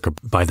hijacker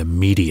by the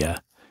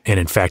media, and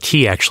in fact,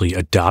 he actually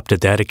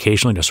adopted that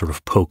occasionally to sort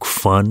of poke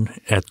fun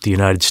at the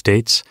United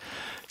States,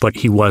 but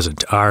he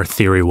wasn't. Our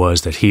theory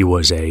was that he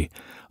was a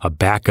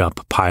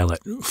backup pilot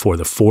for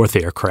the 4th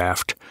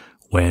aircraft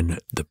when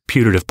the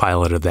putative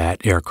pilot of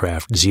that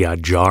aircraft,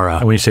 Ziad Jarrah—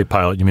 And when you say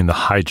pilot, you mean the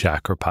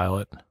hijacker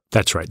pilot?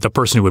 That's right. The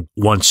person who would,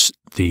 once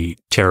the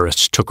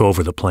terrorists took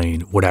over the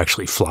plane, would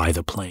actually fly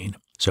the plane.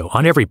 So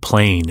on every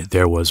plane,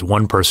 there was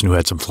one person who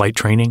had some flight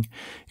training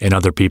and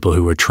other people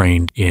who were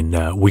trained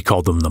in, we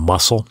called them the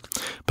muscle,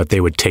 but they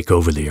would take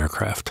over the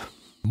aircraft.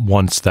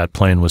 Once that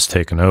plane was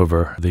taken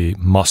over, the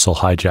muscle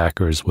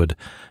hijackers would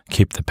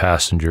keep the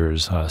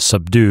passengers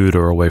subdued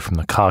or away from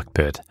the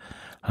cockpit,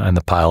 and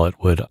the pilot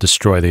would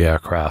destroy the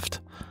aircraft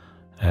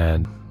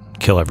and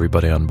kill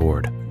everybody on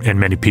board. And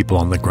many people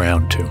on the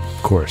ground, too.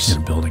 Of course.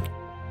 In the building.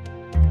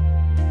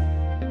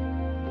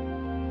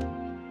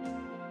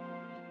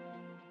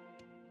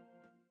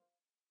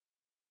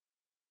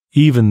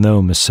 Even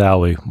though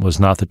Moussaoui was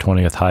not the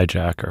 20th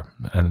hijacker,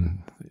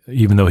 and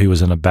even though he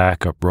was in a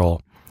backup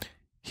role,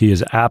 he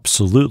is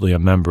absolutely a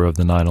member of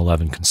the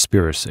 9/11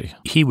 conspiracy.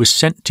 He was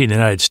sent to the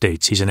United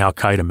States. He's an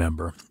Al-Qaeda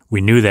member.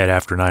 We knew that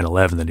after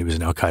 9/11 that he was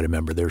an Al-Qaeda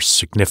member. There's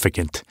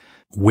significant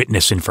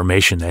witness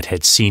information that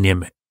had seen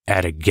him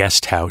at a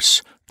guest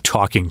house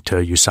talking to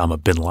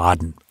Osama bin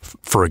Laden,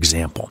 for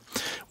example.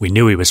 We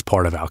knew he was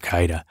part of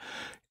Al-Qaeda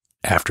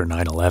after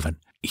 9/11.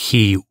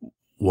 He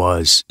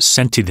was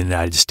sent to the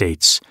United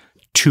States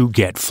to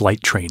get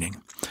flight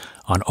training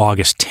on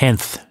August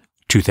 10th,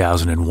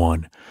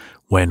 2001,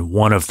 when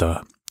one of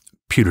the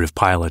putative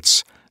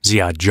pilots,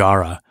 Ziad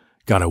Jarrah,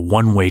 got a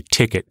one-way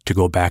ticket to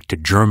go back to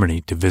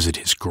Germany to visit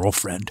his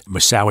girlfriend.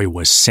 Moussaoui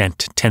was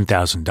sent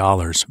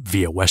 $10,000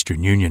 via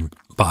Western Union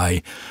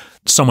by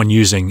someone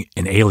using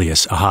an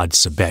alias, Ahad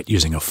Sabet,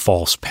 using a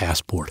false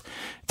passport.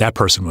 That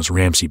person was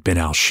Ramzi bin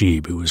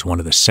al-Shibh, who was one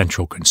of the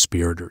central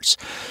conspirators.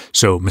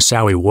 So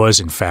Moussaoui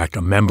was, in fact,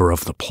 a member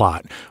of the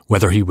plot,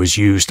 whether he was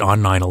used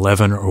on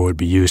 9/11 or would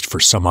be used for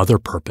some other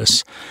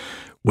purpose.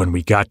 When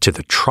we got to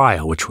the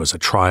trial, which was a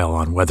trial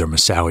on whether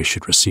Moussaoui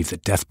should receive the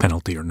death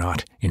penalty or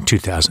not in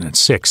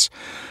 2006,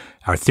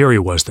 our theory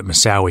was that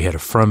Moussaoui had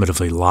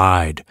affirmatively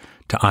lied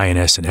to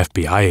INS and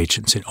FBI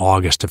agents in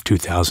August of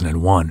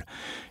 2001.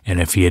 And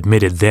if he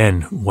admitted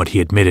then what he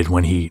admitted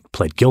when he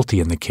pled guilty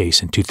in the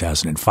case in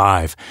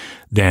 2005,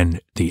 then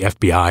the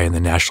FBI and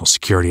the national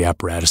security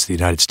apparatus of the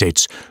United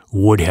States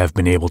would have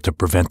been able to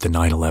prevent the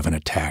 9/11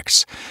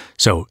 attacks.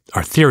 So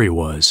our theory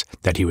was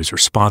that he was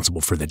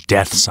responsible for the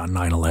deaths on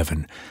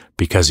 9/11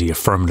 because he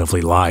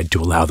affirmatively lied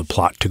to allow the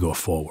plot to go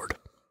forward.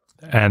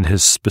 and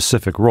his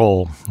specific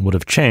role would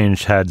have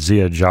changed had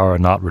Zia Jarrah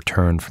not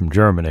returned from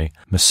Germany.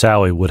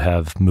 Moussaoui would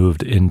have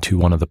moved into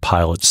one of the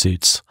pilot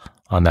seats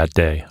on that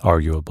day,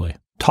 arguably.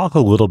 Talk a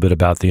little bit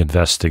about the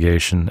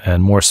investigation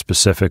and more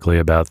specifically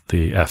about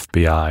the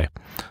FBI.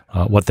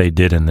 What they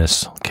did in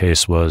this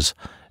case was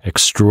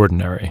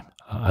extraordinary.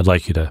 I'd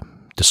like you to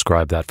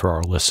describe that for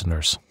our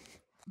listeners.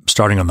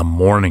 Starting on the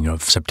morning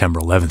of September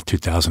 11th,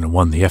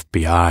 2001, the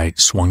FBI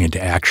swung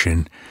into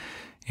action,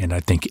 and I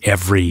think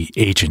every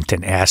agent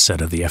and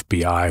asset of the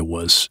FBI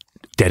was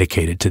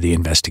dedicated to the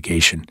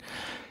investigation.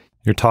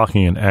 You're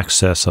talking in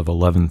excess of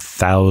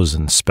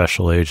 11,000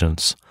 special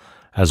agents,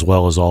 as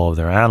well as all of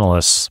their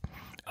analysts,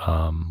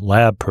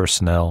 lab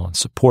personnel and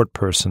support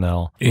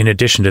personnel. In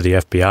addition to the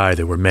FBI,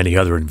 there were many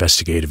other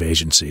investigative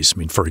agencies. I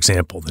mean, for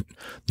example, the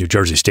New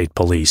Jersey State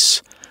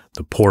Police,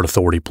 the Port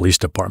Authority Police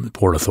Department. The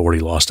Port Authority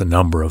lost a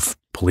number of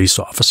police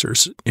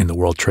officers in the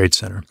World Trade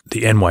Center.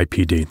 The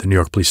NYPD, the New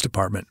York Police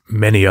Department,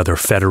 many other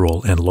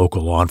federal and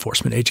local law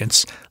enforcement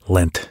agents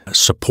lent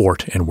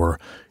support and were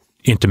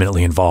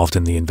intimately involved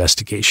in the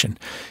investigation.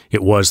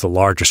 It was the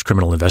largest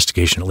criminal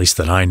investigation, at least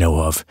that I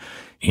know of,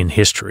 in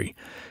history.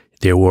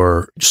 There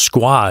were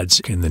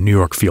squads in the New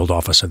York field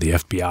office of the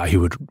FBI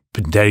who had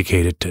been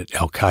dedicated to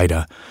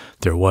al-Qaeda.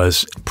 There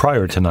was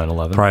prior to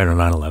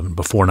 9/11,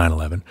 before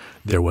 9/11,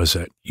 there was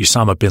a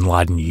Osama bin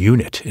Laden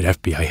unit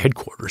at FBI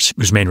headquarters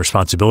whose main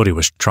responsibility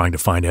was trying to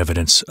find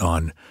evidence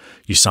on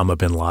Osama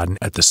bin Laden.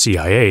 At the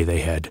CIA, they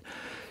had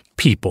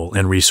people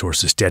and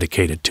resources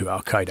dedicated to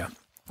al-Qaeda.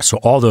 So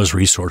all those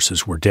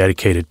resources were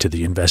dedicated to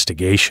the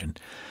investigation.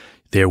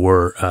 There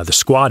were the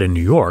squad in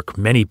New York,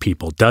 many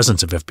people,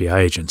 dozens of FBI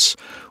agents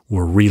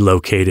were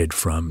relocated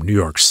from New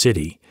York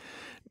City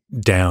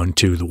down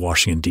to the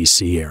Washington,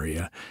 D.C.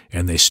 area,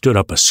 and they stood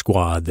up a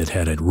squad that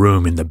had a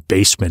room in the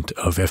basement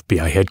of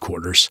FBI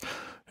headquarters,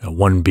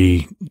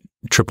 1B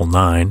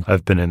 999.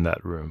 I've been in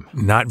that room.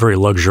 Not very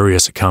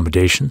luxurious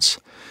accommodations,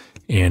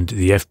 and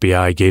the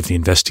FBI gave the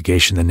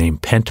investigation the name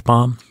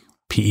Pentbomb,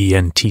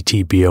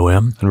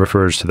 Penttbom. And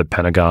refers to the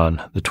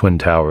Pentagon, the Twin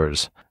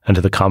Towers, and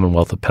to the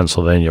Commonwealth of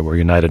Pennsylvania, where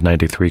United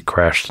 93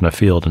 crashed in a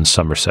field in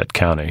Somerset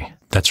County.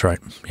 That's right,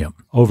 yeah.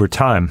 Over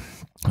time,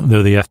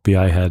 though the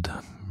FBI had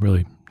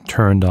really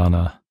turned on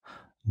a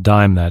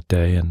dime that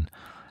day and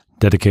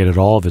dedicated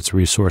all of its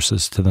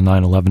resources to the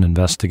 9/11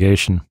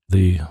 investigation,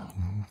 the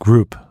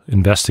group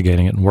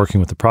investigating it and working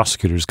with the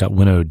prosecutors got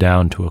winnowed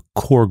down to a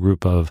core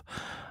group of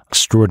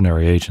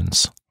extraordinary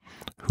agents.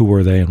 Who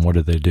were they and what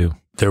did they do?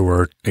 There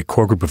were a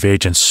core group of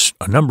agents,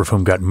 a number of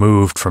whom got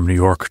moved from New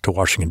York to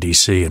Washington,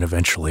 D.C., and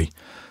eventually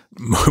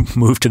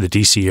moved to the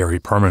D.C. area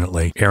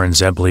permanently. Aaron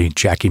Zebley,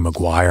 Jackie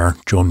McGuire,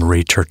 Joan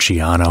Marie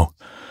Turciano,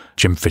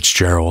 Jim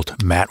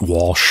Fitzgerald, Matt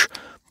Walsh,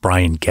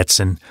 Brian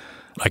Getson.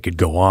 I could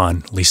go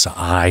on, Lisa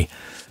I.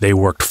 They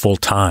worked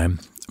full-time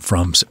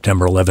from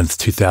September 11th,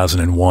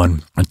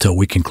 2001 until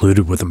we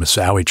concluded with the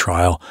Moussaoui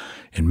trial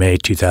in May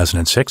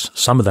 2006.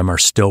 Some of them are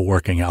still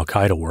working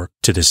al-Qaeda work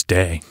to this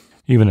day.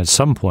 Even at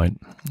some point,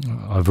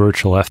 a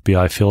virtual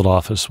FBI field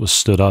office was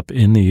stood up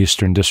in the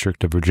Eastern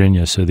District of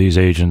Virginia, so these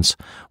agents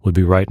would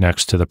be right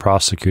next to the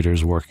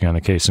prosecutors working on the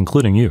case,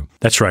 including you.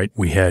 That's right.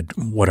 We had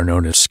what are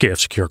known as SCIF,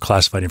 Secure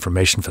Classified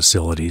Information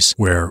Facilities,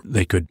 where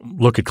they could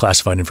look at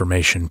classified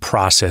information,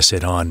 process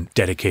it on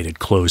dedicated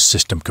closed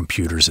system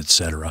computers,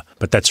 etc.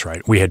 But that's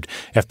right. We had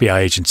FBI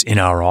agents in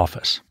our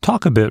office.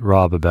 Talk a bit,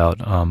 Rob, about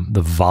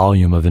the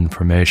volume of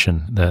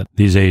information that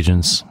these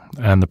agents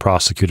and the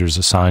prosecutors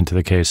assigned to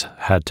the case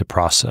had to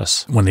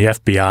process. When the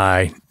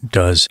FBI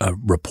does a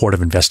report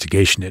of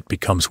investigation, it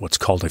becomes what's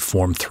called a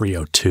Form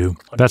 302.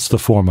 That's the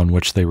form on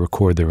which they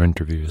record their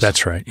interviews.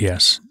 That's right,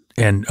 yes.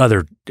 And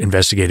other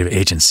investigative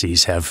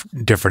agencies have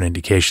different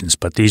indications,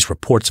 but these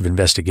reports of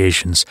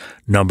investigations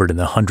numbered in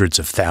the hundreds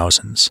of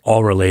thousands,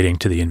 all relating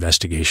to the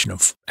investigation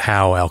of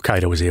how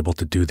al-Qaeda was able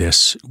to do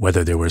this,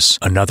 whether there was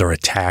another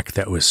attack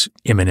that was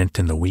imminent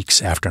in the weeks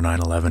after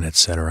 9/11,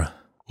 etc.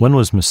 When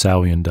was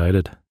Moussaoui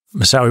indicted?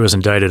 Moussaoui was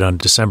indicted on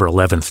December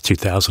 11th,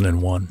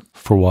 2001.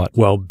 For what?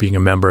 Well, being a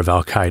member of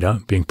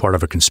al-Qaeda, being part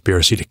of a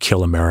conspiracy to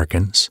kill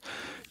Americans,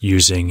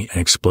 using an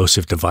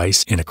explosive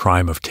device in a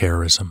crime of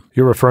terrorism.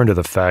 You're referring to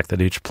the fact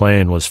that each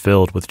plane was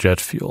filled with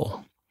jet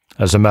fuel.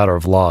 As a matter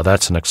of law,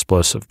 that's an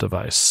explosive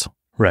device.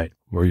 Right.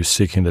 Were you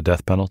seeking the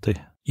death penalty?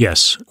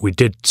 Yes, we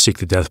did seek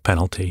the death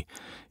penalty,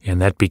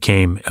 and that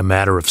became a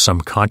matter of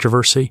some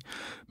controversy.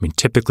 I mean,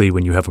 typically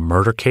when you have a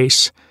murder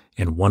case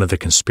and one of the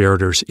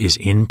conspirators is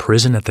in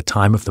prison at the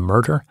time of the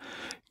murder,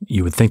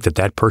 you would think that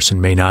that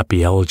person may not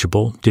be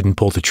eligible, didn't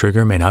pull the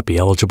trigger, may not be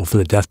eligible for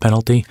the death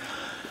penalty.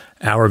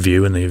 Our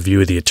view, and the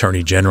view of the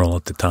Attorney General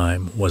at the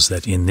time, was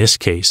that in this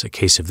case, a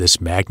case of this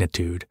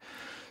magnitude,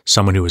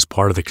 someone who was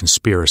part of the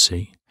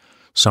conspiracy,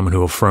 someone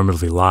who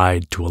affirmatively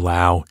lied to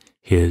allow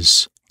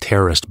his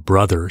terrorist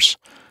brothers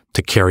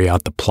to carry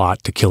out the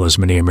plot to kill as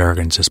many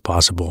Americans as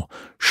possible,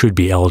 should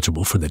be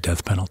eligible for the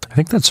death penalty. I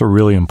think that's a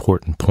really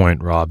important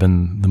point, Rob.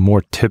 In the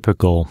more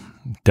typical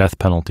death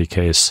penalty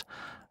case,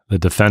 the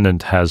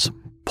defendant has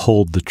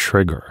pulled the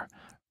trigger.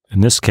 In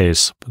this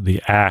case, the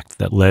act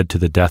that led to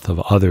the death of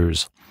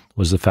others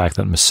was the fact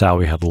that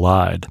Moussaoui had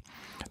lied.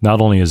 Not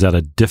only is that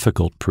a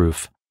difficult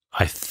proof,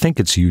 I think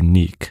it's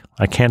unique.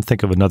 I can't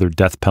think of another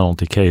death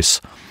penalty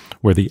case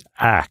where the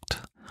act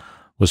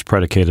was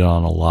predicated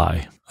on a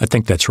lie. I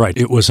think that's right.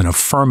 It was an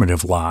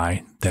affirmative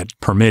lie that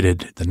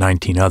permitted the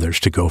 19 others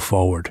to go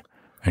forward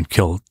and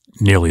kill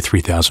nearly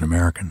 3,000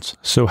 Americans.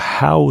 So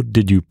how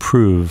did you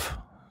prove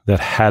that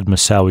had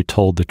Moussaoui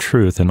told the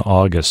truth in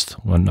August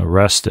when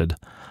arrested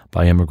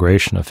by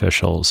immigration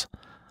officials,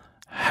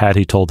 had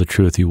he told the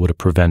truth, you would have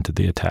prevented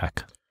the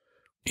attack?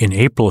 In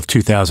April of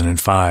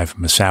 2005,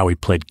 Moussaoui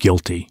pled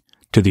guilty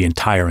to the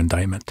entire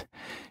indictment,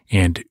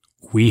 and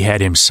we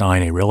had him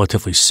sign a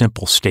relatively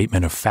simple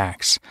statement of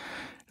facts.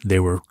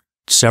 There were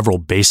several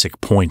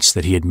basic points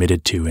that he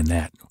admitted to in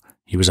that.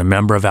 He was a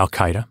member of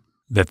Al-Qaeda,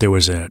 that there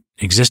was an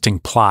existing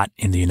plot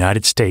in the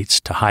United States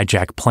to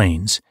hijack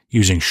planes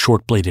using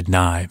short-bladed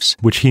knives.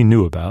 Which he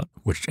knew about.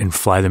 And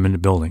fly them into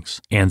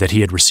buildings. And that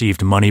he had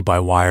received money by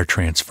wire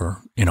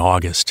transfer in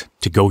August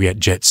to go get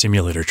jet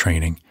simulator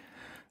training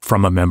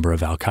from a member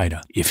of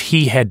Al-Qaeda. If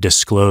he had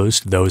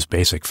disclosed those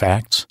basic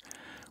facts,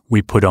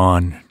 we put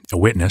on a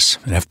witness,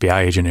 an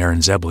FBI agent, Aaron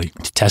Zebley,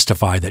 to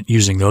testify that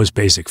using those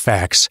basic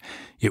facts,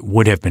 it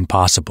would have been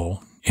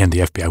possible and the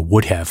FBI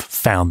would have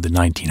found the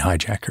 19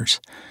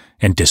 hijackers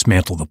and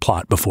dismantled the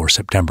plot before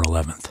September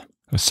 11th.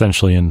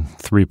 Essentially in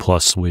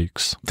 3+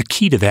 weeks. The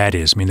key to that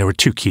is, there were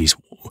two keys.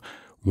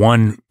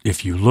 One,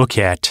 if you look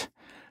at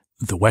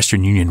the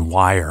Western Union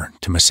wire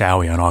to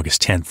Moussaoui on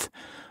August 10th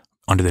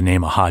under the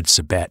name Ahad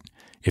Sabet,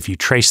 if you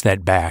trace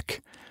that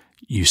back,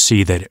 you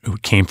see that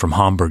it came from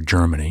Hamburg,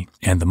 Germany,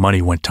 and the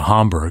money went to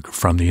Hamburg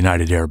from the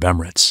United Arab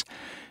Emirates.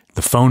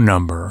 The phone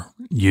number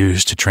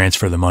used to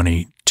transfer the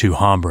money to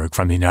Hamburg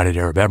from the United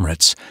Arab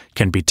Emirates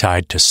can be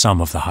tied to some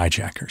of the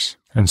hijackers.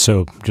 And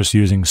so just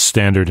using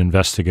standard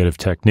investigative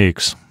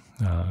techniques,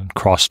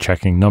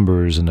 cross-checking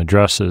numbers and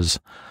addresses,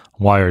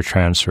 wire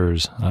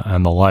transfers,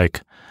 and the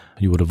like,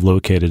 you would have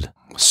located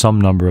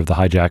some number of the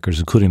hijackers,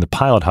 including the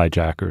pilot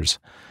hijackers,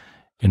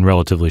 in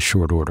relatively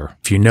short order.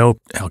 If you know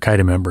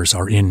Al-Qaeda members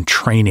are in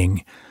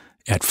training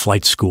at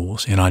flight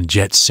schools and on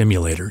jet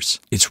simulators,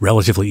 it's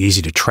relatively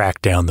easy to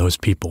track down those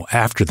people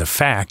after the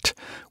fact.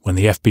 When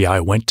the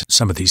FBI went to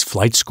some of these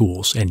flight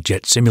schools and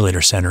jet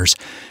simulator centers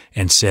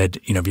and said,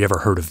 have you ever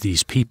heard of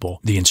these people?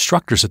 The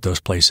instructors at those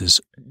places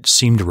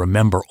seemed to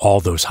remember all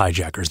those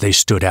hijackers. They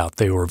stood out.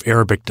 They were of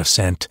Arabic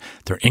descent.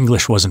 Their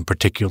English wasn't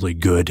particularly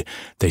good.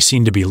 They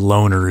seemed to be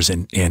loners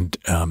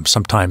and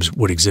sometimes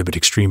would exhibit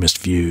extremist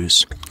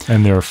views.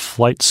 And their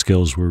flight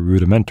skills were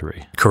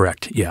rudimentary.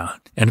 Correct, yeah.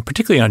 And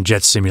particularly on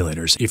jet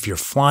simulators, if you're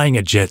flying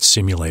a jet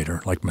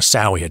simulator, like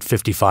Moussaoui had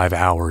 55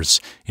 hours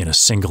in a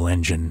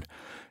single-engine,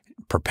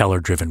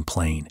 propeller-driven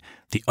plane,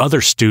 the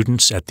other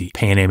students at the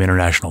Pan Am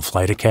International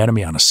Flight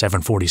Academy on a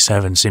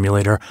 747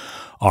 simulator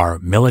are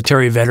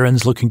military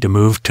veterans looking to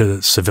move to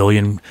the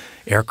civilian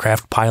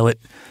aircraft pilot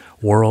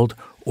world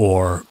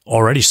or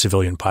already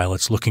civilian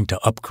pilots looking to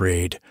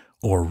upgrade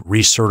or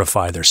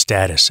recertify their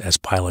status as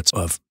pilots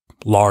of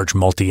large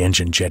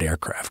multi-engine jet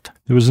aircraft.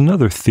 There was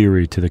another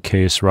theory to the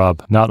case,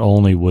 Rob. Not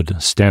only would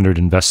standard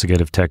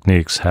investigative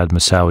techniques, had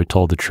Moussaoui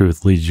told the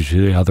truth, lead you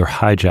to the other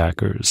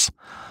hijackers,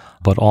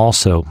 but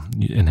also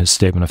in his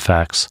statement of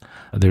facts,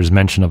 there's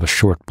mention of a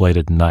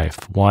short-bladed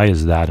knife. Why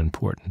is that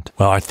important?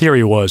 Well, our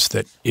theory was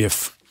that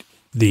if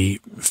the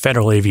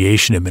Federal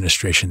Aviation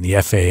Administration, the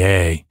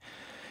FAA,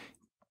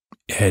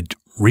 had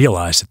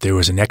realized that there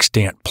was an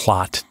extant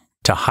plot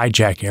to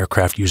hijack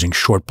aircraft using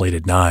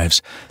short-bladed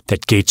knives,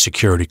 that gate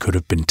security could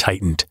have been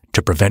tightened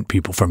to prevent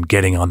people from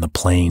getting on the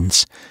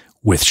planes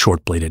with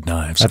short-bladed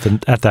knives.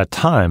 At that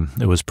time,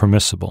 it was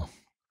permissible.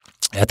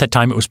 At that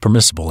time, it was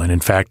permissible. And in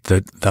fact,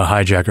 the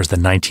hijackers, the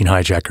 19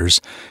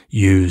 hijackers,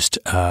 used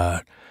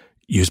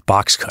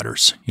box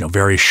cutters,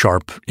 very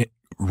sharp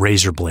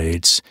razor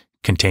blades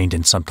contained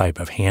in some type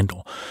of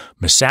handle.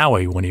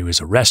 Moussaoui, when he was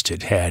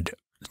arrested, had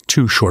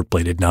 2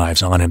 short-bladed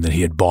knives on him that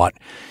he had bought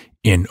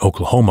in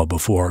Oklahoma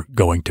before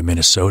going to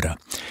Minnesota.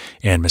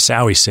 And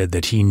Moussaoui said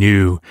that he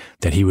knew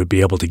that he would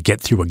be able to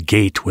get through a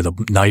gate with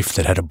a knife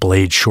that had a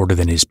blade shorter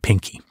than his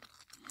pinky.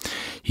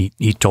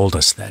 He told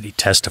us that. He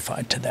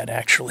testified to that,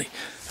 actually.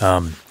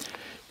 And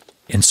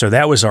so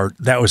that was our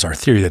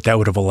theory, that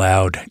would have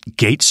allowed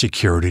gate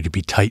security to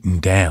be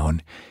tightened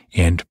down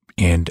and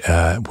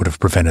would have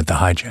prevented the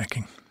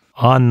hijacking.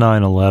 On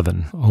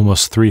 9/11,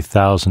 almost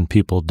 3,000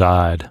 people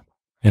died,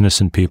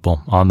 innocent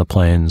people, on the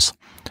planes,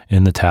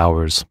 in the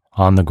towers,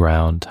 on the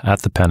ground,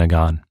 at the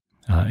Pentagon,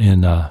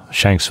 in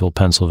Shanksville,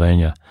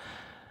 Pennsylvania.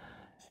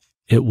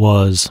 It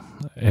was,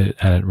 and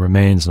it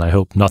remains, and I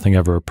hope nothing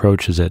ever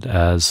approaches it,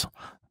 as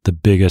the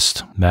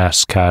biggest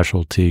mass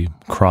casualty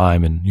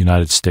crime in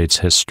United States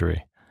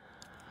history.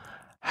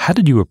 How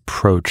did you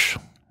approach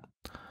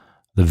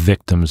the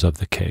victims of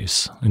the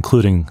case,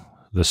 including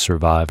the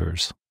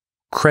survivors?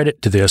 Credit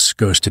to this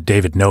goes to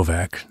David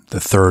Novak, the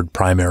third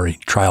primary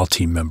trial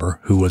team member,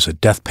 who was a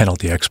death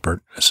penalty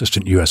expert,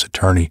 assistant U.S.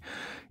 attorney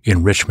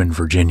in Richmond,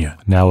 Virginia.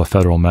 Now a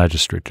federal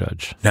magistrate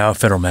judge.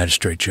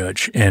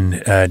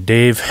 And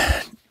Dave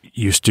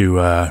used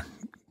to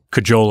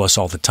cajole us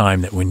all the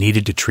time that we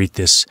needed to treat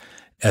this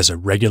as a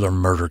regular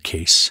murder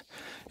case,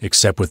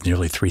 except with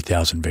nearly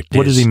 3,000 victims.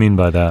 What does he mean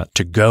by that?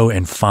 To go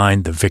and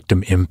find the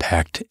victim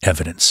impact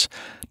evidence,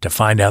 to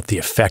find out the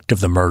effect of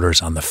the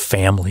murders on the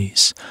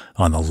families,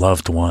 on the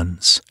loved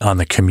ones, on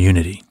the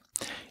community.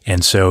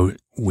 And so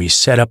we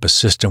set up a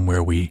system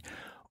where we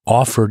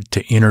offered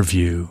to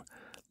interview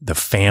the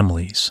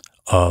families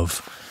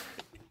of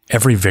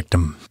every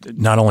victim,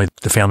 not only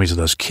the families of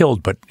those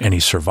killed, but any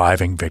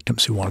surviving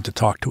victims who wanted to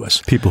talk to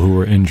us. People who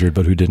were injured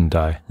but who didn't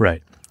die.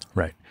 Right.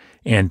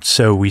 And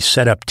so we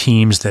set up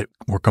teams that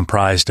were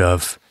comprised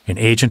of an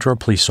agent or a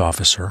police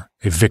officer,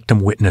 a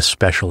victim witness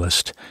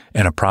specialist,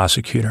 and a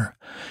prosecutor.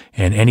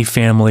 And any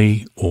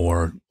family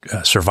or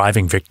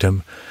surviving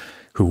victim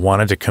who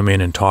wanted to come in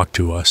and talk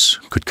to us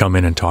could come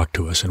in and talk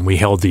to us. And we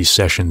held these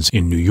sessions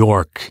in New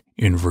York,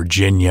 in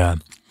Virginia,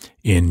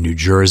 in New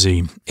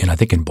Jersey, and I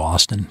think in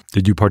Boston.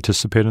 Did you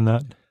participate in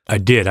that? I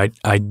did.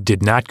 I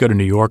did not go to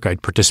New York. I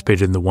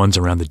participated in the ones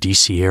around the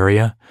D.C.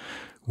 area.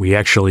 We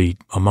actually,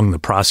 among the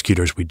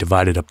prosecutors, we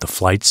divided up the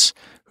flights,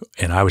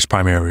 and I was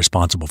primarily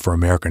responsible for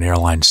American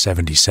Airlines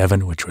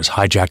 77, which was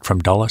hijacked from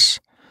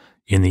Dulles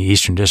in the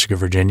Eastern District of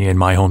Virginia, in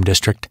my home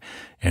district,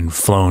 and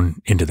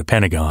flown into the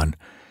Pentagon,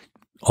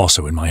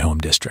 also in my home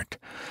district.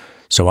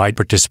 So I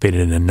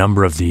participated in a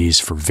number of these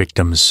for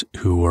victims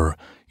who were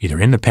either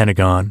in the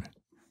Pentagon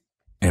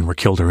and were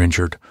killed or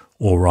injured,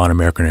 or were on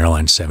American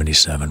Airlines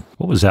 77.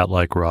 What was that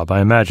like, Rob?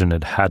 I imagine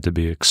it had to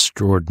be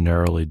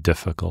extraordinarily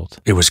difficult.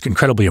 It was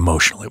incredibly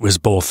emotional. It was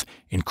both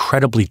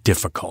incredibly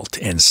difficult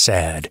and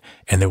sad,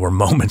 and there were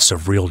moments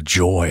of real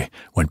joy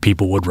when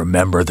people would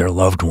remember their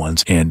loved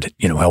ones and,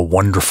 how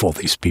wonderful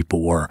these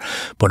people were.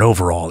 But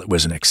overall, it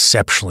was an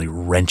exceptionally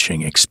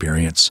wrenching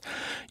experience.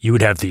 You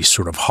would have these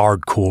sort of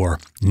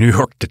hardcore New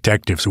York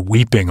detectives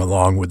weeping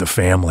along with the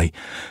family.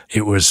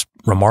 It was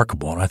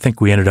remarkable, and I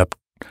think we ended up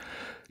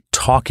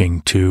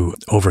talking to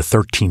over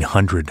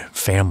 1,300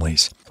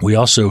 families. We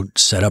also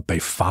set up a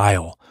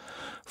file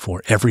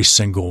for every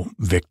single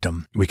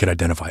victim. We could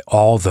identify at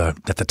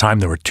the time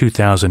there were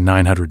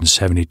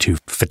 2,972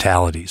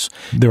 fatalities.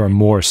 There are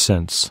more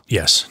since.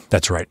 Yes,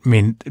 that's right. I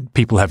mean,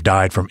 people have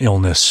died from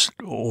illness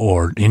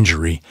or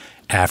injury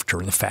after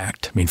the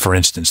fact. I mean, for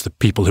instance, the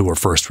people who were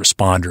first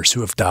responders who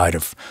have died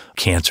of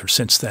cancer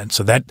since then.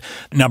 So that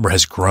number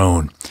has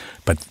grown.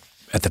 But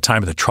at the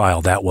time of the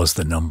trial, that was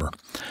the number.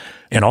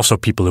 And also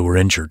people who were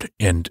injured.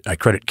 And I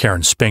credit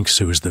Karen Spinks,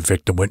 who is the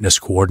victim witness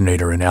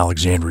coordinator in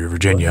Alexandria,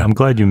 Virginia. I'm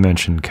glad you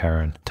mentioned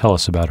Karen. Tell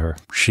us about her.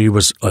 She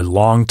was a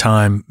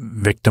longtime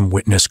victim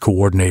witness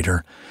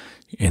coordinator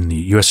in the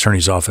U.S.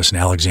 Attorney's Office in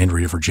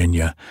Alexandria,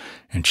 Virginia.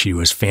 And she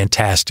was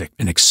fantastic,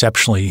 an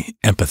exceptionally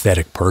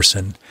empathetic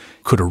person,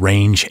 could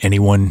arrange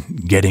anyone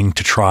getting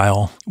to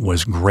trial,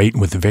 was great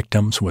with the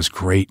victims, was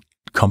great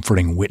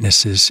comforting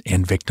witnesses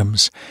and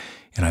victims.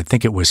 And I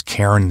think it was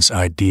Karen's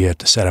idea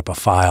to set up a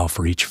file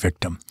for each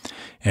victim.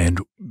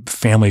 And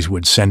families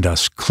would send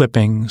us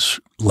clippings,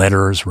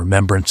 letters,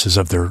 remembrances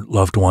of their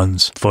loved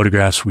ones,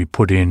 photographs. We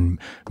put in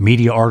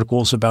media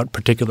articles about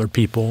particular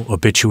people,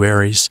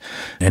 obituaries.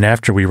 And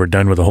after we were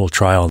done with the whole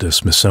trial, the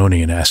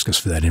Smithsonian asked us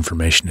for that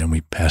information, and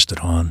we passed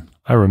it on.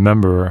 I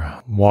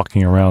remember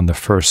walking around the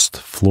first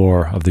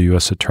floor of the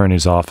U.S.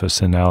 Attorney's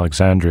Office in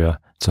Alexandria.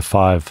 It's a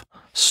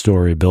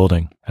 5-story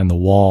building, and the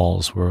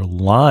walls were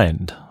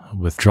lined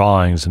with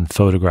drawings and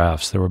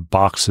photographs. There were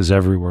boxes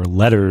everywhere,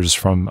 letters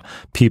from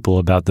people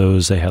about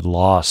those they had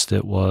lost.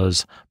 It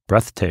was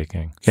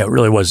breathtaking. Yeah, it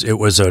really was. It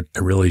was a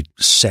really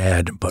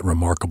sad but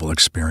remarkable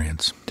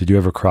experience. Did you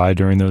ever cry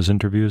during those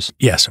interviews?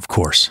 Yes, of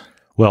course.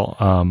 Well,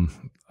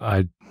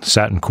 I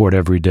sat in court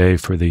every day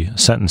for the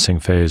sentencing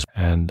phase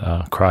and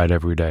cried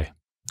every day.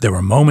 There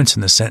were moments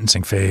in the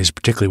sentencing phase,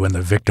 particularly when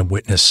the victim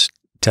witness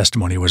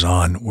testimony was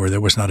on, where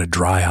there was not a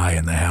dry eye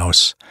in the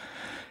house.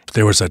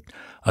 There was a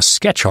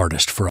sketch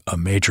artist for a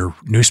major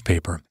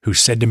newspaper who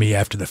said to me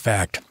after the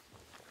fact,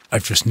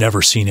 "I've just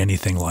never seen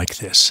anything like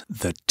this.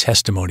 The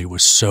testimony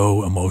was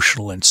so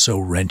emotional and so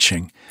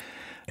wrenching."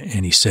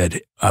 And he said,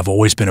 "I've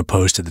always been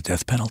opposed to the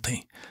death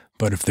penalty,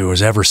 but if there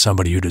was ever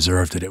somebody who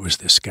deserved it, it was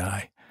this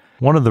guy."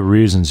 One of the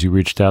reasons you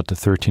reached out to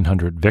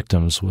 1,300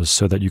 victims was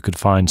so that you could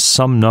find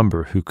some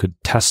number who could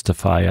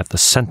testify at the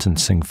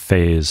sentencing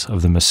phase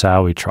of the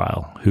Moussaoui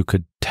trial, who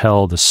could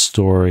tell the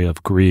story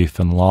of grief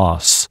and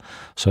loss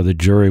so the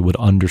jury would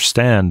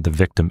understand the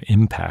victim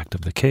impact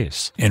of the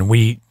case. And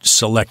we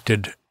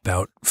selected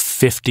about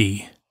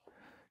 50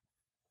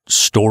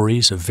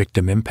 stories of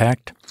victim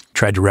impact,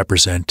 tried to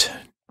represent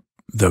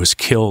those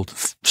killed,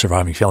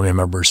 surviving family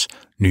members,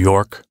 New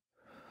York,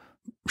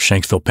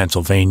 Shanksville,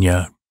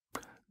 Pennsylvania,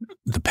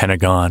 the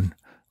Pentagon,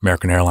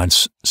 American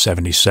Airlines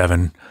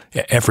 77,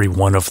 every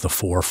one of the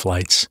 4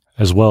 flights.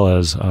 As well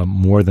as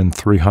more than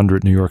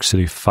 300 New York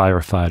City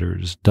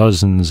firefighters,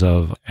 dozens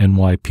of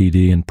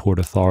NYPD and Port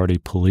Authority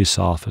police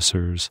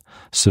officers,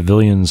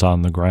 civilians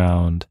on the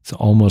ground. It's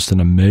almost an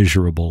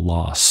immeasurable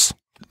loss.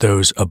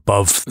 Those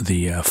above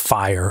the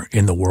fire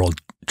in the World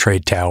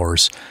Trade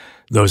Towers,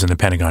 those in the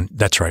Pentagon,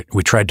 that's right.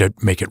 We tried to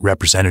make it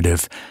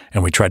representative,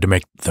 and we tried to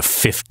make the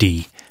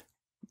 50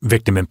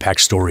 victim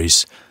impact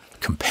stories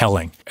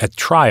compelling. At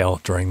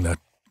trial, during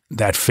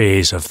that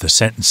phase of the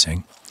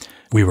sentencing,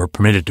 we were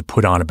permitted to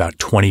put on about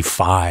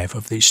 25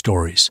 of these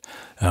stories.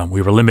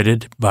 We were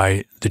limited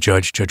by the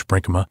judge, Judge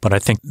Brinkema, but I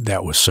think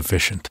that was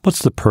sufficient.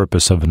 What's the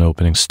purpose of an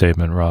opening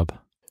statement, Rob?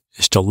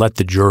 Is to let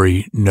the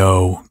jury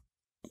know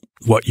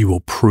what you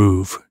will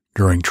prove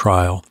during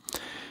trial.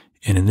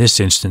 And in this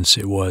instance,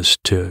 it was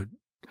to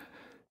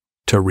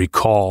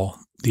recall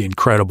the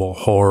incredible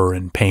horror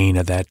and pain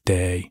of that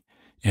day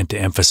and to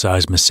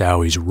emphasize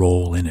Moussaoui's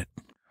role in it.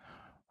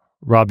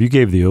 Rob, you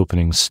gave the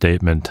opening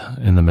statement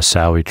in the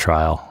Moussaoui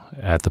trial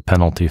at the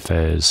penalty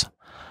phase.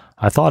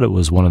 I thought it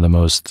was one of the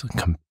most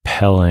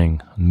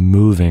compelling,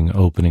 moving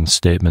opening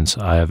statements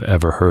I have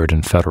ever heard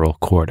in federal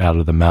court out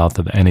of the mouth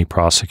of any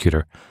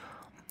prosecutor.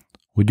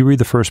 Would you read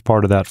the first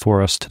part of that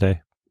for us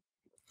today?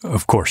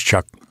 Of course,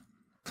 Chuck.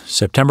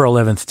 September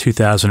 11th,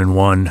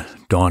 2001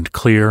 dawned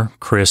clear,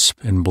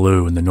 crisp, and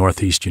blue in the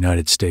Northeast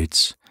United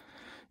States.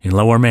 In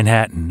Lower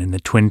Manhattan, in the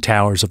Twin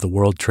Towers of the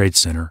World Trade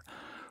Center,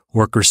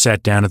 workers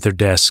sat down at their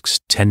desks,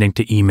 tending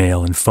to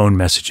email and phone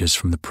messages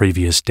from the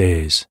previous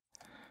days.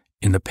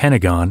 In the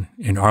Pentagon,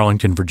 in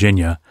Arlington,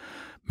 Virginia,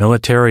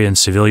 military and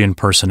civilian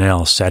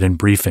personnel sat in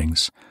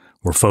briefings,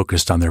 were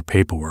focused on their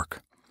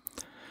paperwork.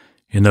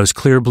 In those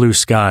clear blue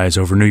skies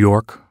over New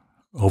York,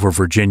 over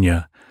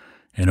Virginia,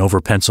 and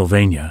over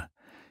Pennsylvania,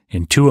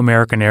 in 2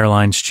 American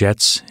Airlines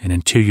jets and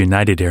in 2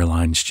 United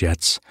Airlines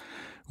jets,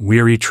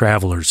 weary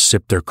travelers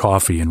sipped their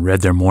coffee and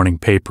read their morning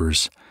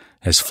papers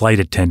as flight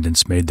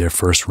attendants made their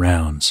first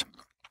rounds.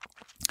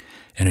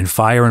 And in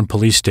fire and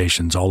police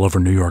stations all over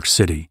New York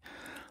City,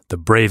 the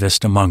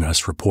bravest among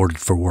us reported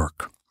for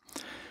work.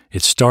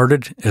 It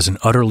started as an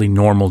utterly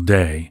normal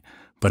day,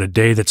 but a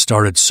day that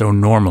started so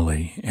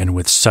normally and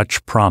with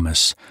such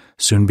promise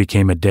soon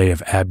became a day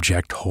of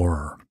abject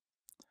horror.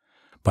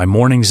 By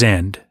morning's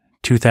end,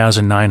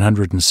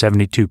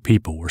 2,972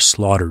 people were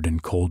slaughtered in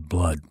cold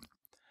blood.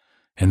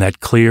 And that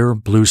clear,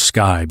 blue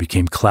sky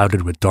became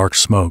clouded with dark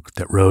smoke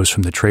that rose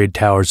from the trade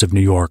towers of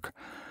New York,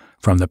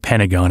 from the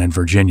Pentagon in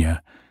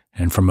Virginia,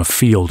 and from a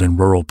field in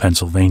rural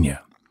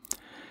Pennsylvania.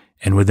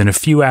 And within a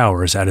few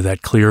hours out of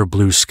that clear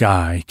blue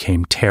sky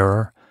came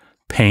terror,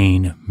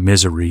 pain,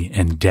 misery,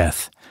 and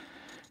death.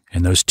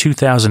 And those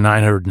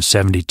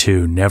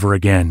 2,972 never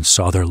again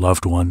saw their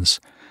loved ones,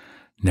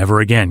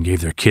 never again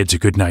gave their kids a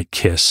goodnight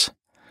kiss.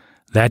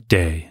 That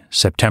day,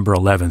 September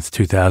 11th,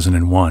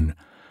 2001,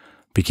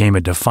 became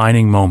a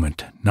defining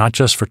moment not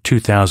just for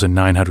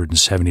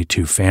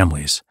 2,972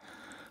 families,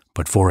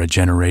 but for a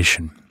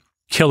generation.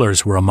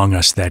 Killers were among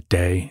us that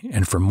day,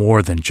 and for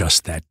more than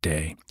just that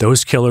day.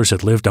 Those killers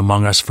had lived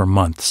among us for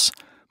months,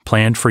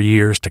 planned for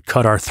years to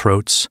cut our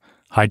throats,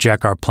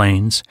 hijack our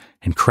planes,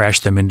 and crash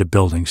them into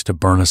buildings to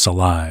burn us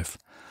alive.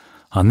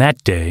 On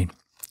that day,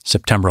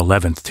 September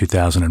 11th,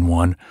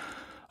 2001,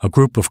 a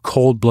group of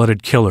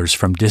cold-blooded killers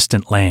from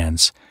distant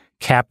lands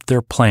capped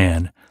their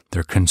plan,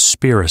 their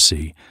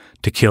conspiracy,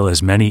 to kill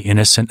as many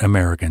innocent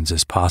Americans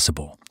as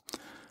possible.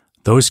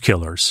 Those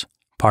killers,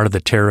 part of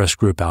the terrorist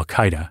group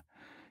Al-Qaeda,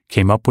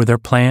 came up with their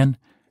plan,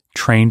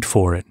 trained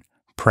for it,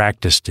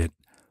 practiced it,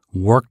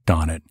 worked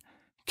on it,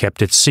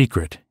 kept it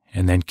secret,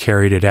 and then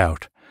carried it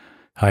out,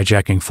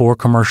 hijacking 4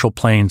 commercial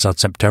planes on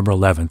September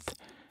 11th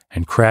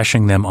and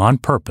crashing them on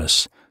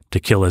purpose to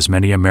kill as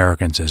many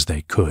Americans as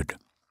they could.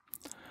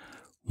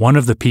 One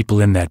of the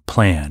people in that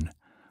plan,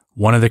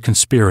 one of the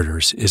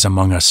conspirators, is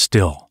among us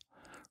still,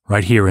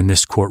 right here in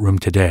this courtroom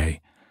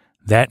today.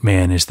 That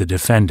man is the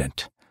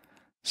defendant,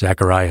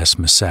 Zacarias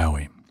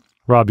Moussaoui.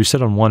 Rob, you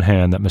said on one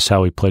hand that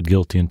Moussaoui pled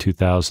guilty in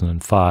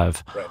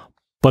 2005, right.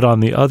 But on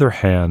the other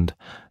hand,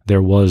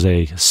 there was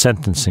a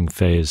sentencing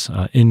phase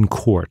in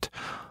court.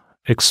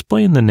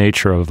 Explain the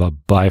nature of a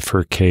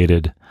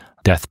bifurcated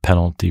death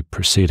penalty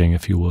proceeding,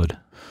 if you would.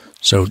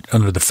 So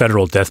under the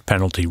federal death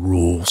penalty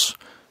rules,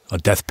 a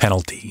death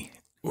penalty,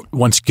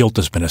 once guilt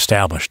has been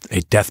established,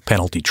 a death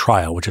penalty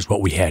trial, which is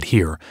what we had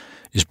here,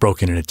 is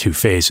broken into 2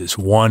 phases.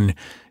 One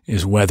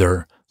is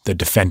whether the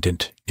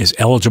defendant is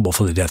eligible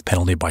for the death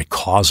penalty by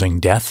causing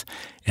death,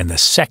 and the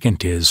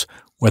second is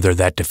whether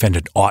that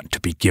defendant ought to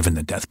be given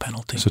the death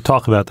penalty. So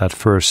talk about that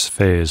first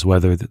phase,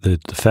 whether the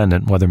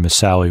defendant, whether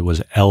Moussaoui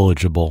was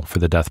eligible for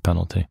the death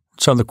penalty.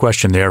 So the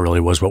question there really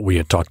was what we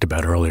had talked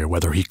about earlier,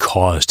 whether he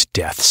caused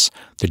deaths.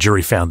 The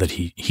jury found that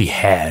he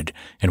had,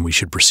 and we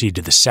should proceed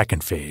to the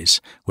second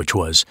phase, which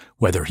was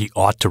whether he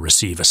ought to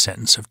receive a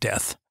sentence of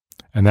death.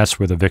 And that's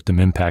where the victim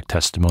impact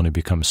testimony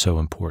becomes so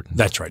important.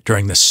 That's right,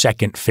 during the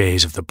second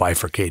phase of the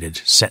bifurcated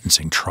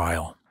sentencing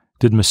trial.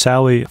 Did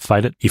Moussaoui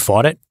fight it? He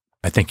fought it.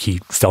 I think he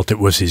felt it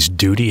was his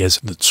duty as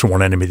the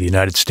sworn enemy of the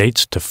United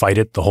States to fight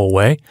it the whole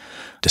way,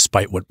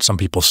 despite what some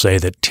people say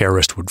that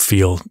terrorists would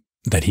feel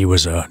that he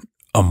was a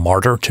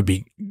martyr to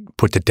be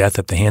put to death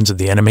at the hands of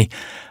the enemy.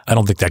 I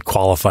don't think that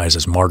qualifies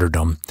as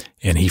martyrdom,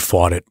 and he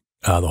fought it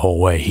the whole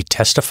way. He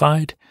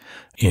testified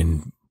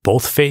in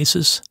both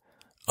phases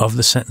of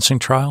the sentencing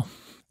trial.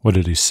 What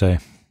did he say?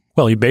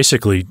 Well, he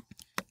basically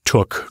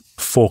took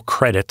full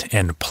credit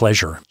and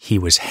pleasure. He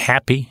was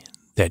happy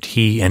that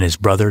he and his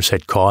brothers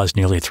had caused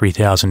nearly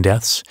 3,000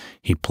 deaths.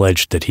 He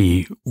pledged that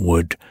he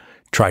would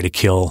try to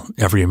kill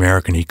every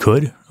American he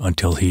could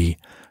until he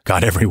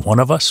got every one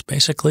of us,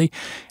 basically.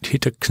 He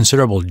took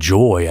considerable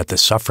joy at the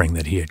suffering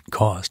that he had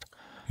caused.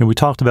 We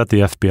talked about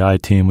the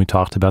FBI team. We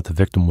talked about the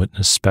victim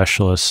witness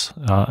specialists.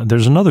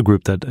 There's another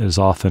group that is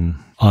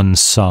often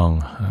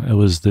unsung. It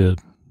was the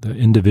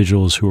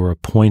individuals who were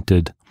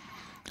appointed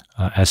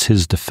as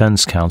his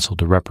defense counsel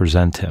to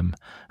represent him.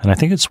 And I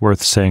think it's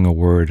worth saying a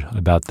word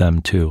about them,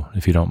 too,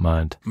 if you don't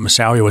mind.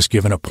 Moussaoui was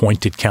given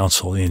appointed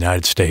counsel in the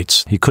United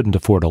States. He couldn't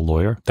afford a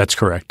lawyer. That's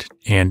correct.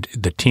 And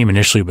the team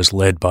initially was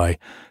led by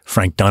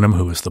Frank Dunham,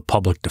 who was the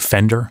public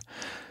defender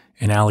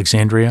in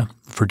Alexandria,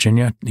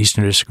 Virginia,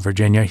 Eastern District of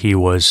Virginia.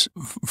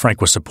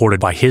 Frank was supported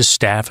by his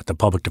staff at the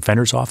public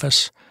defender's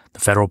office, the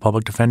federal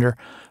public defender,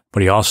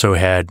 but he also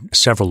had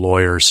several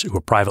lawyers who were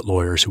private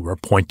lawyers who were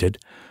appointed.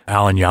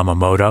 Alan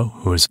Yamamoto,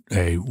 who is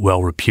a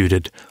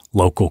well-reputed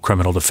local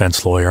criminal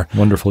defense lawyer.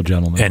 Wonderful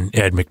gentleman. And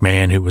Ed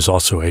McMahon, who was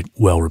also a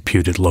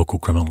well-reputed local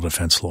criminal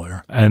defense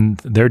lawyer. And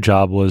their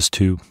job was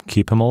to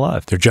keep him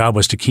alive. Their job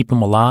was to keep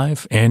him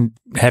alive and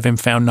have him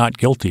found not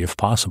guilty if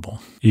possible.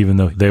 Even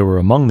though they were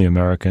among the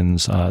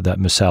Americans that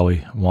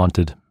Moussaoui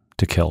wanted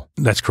to kill.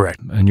 That's correct.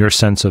 And your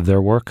sense of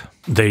their work?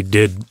 They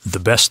did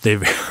the best they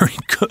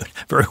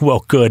very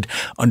well could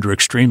under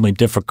extremely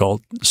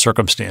difficult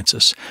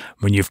circumstances.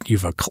 When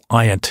you've a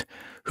client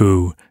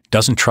who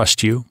doesn't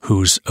trust you,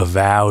 whose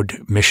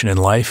avowed mission in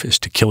life is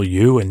to kill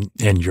you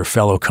and your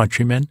fellow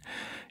countrymen,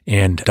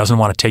 and doesn't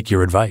want to take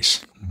your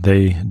advice.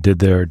 They did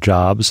their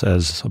jobs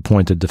as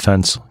appointed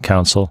defense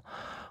counsel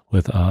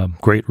with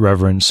great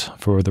reverence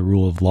for the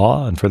rule of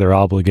law and for their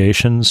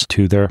obligations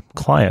to their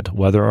client,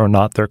 whether or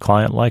not their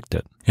client liked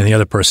it. And the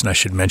other person I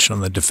should mention on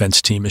the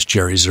defense team is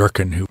Jerry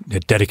Zirkin, who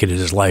had dedicated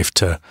his life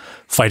to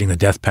fighting the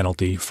death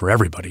penalty for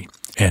everybody.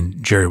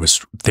 And Jerry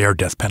was their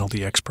death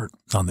penalty expert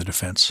on the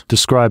defense.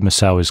 Describe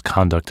Moussaoui's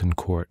conduct in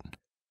court.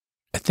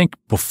 I think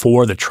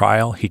before the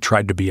trial, he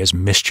tried to be as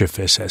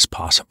mischievous as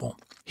possible.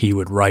 He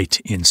would write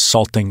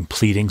insulting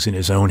pleadings in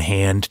his own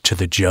hand to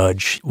the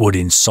judge, would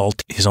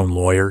insult his own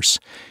lawyers.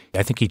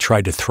 I think he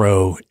tried to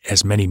throw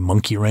as many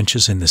monkey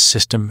wrenches in the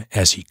system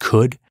as he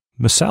could.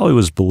 Moussaoui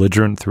was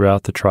belligerent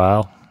throughout the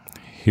trial.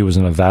 He was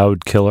an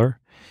avowed killer.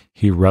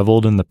 He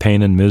reveled in the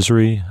pain and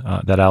misery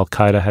that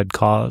al-Qaeda had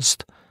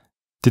caused.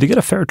 Did he get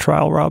a fair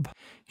trial, Rob?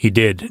 He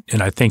did,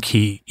 and I think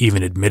he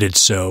even admitted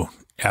so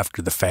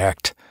after the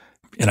fact.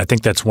 And I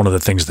think that's one of the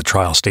things the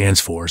trial stands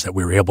for, is that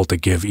we were able to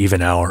give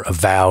even our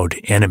avowed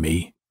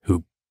enemy,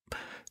 who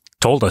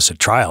told us at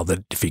trial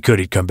that if he could,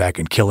 he'd come back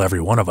and kill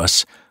every one of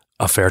us,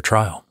 a fair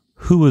trial.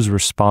 Who was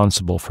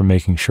responsible for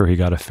making sure he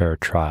got a fair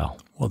trial?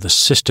 Well, the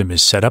system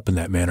is set up in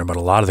that manner, but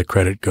a lot of the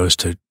credit goes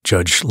to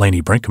Judge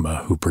Laney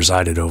Brinkema, who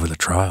presided over the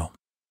trial.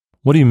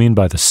 What do you mean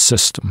by the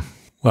system?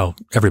 Well,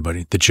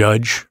 everybody. The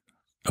judge,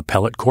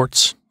 appellate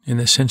courts in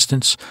this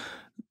instance,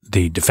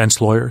 the defense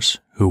lawyers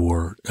who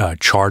were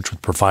charged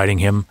with providing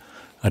him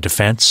a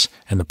defense,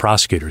 and the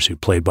prosecutors who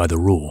played by the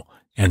rule,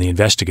 and the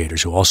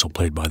investigators who also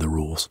played by the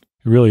rules.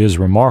 It really is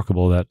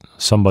remarkable that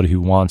somebody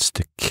who wants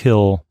to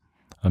kill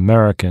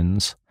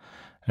Americans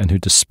and who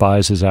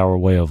despises our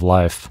way of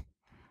life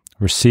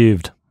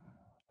received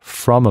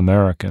from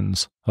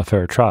Americans a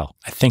fair trial.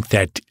 I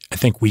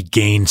think we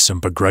gained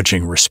some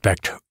begrudging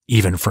respect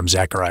even from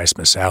Zacarias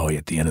Moussaoui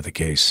at the end of the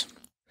case.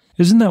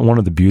 Isn't that one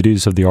of the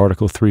beauties of the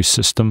Article 3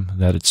 system,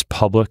 that it's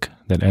public,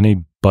 that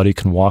anybody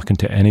can walk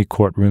into any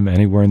courtroom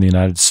anywhere in the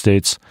United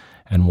States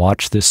and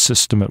watch this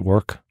system at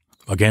work?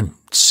 Again,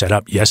 set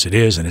up, yes it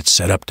is, and it's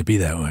set up to be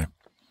that way.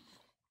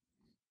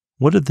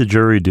 What did the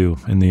jury do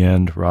in the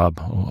end,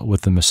 Rob,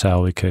 with the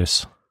Moussaoui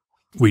case?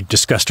 We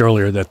discussed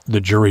earlier that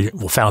the jury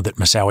found that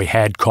Moussaoui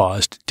had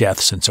caused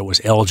deaths and so was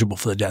eligible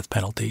for the death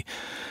penalty.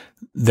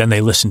 Then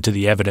they listened to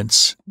the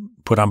evidence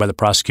put on by the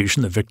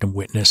prosecution, the victim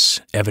witness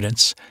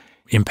evidence,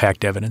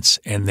 impact evidence,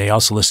 and they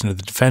also listened to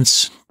the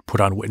defense put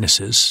on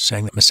witnesses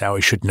saying that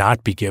Moussaoui should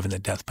not be given the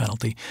death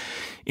penalty.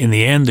 In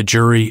the end, the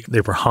jury,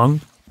 they were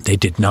hung. They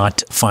did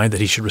not find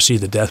that he should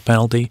receive the death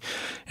penalty,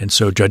 and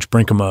so Judge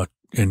Brinkema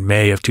in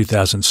May of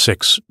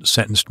 2006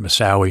 sentenced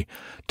Moussaoui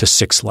to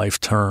 6 life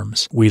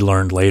terms. We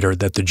learned later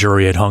that the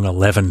jury had hung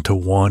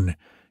 11-1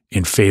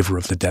 in favor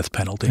of the death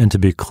penalty. And to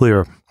be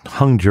clear,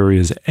 hung jury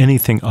is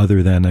anything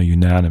other than a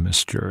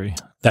unanimous jury.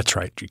 That's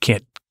right. You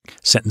can't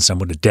sentence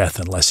someone to death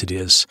unless it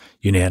is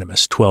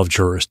unanimous, 12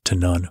 jurors to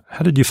none.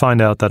 How did you find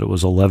out that it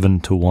was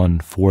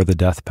 11-1 for the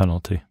death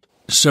penalty?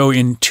 So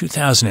in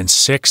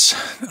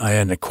 2006, I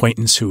had an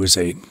acquaintance who was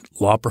a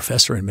law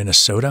professor in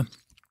Minnesota,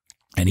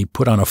 and he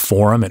put on a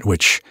forum at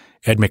which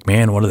Ed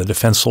McMahon, one of the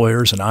defense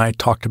lawyers, and I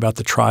talked about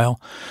the trial.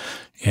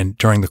 And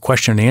during the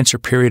question and answer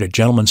period, a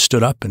gentleman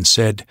stood up and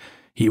said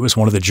he was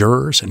one of the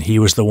jurors and he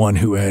was the one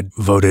who had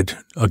voted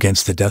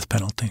against the death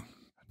penalty.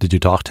 Did you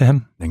talk to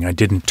him? I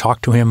didn't talk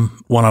to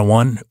him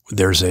one-on-one.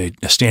 There's a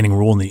standing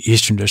rule in the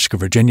Eastern District of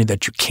Virginia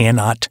that you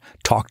cannot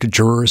talk to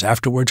jurors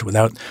afterwards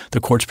without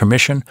the court's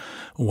permission.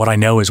 What I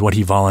know is what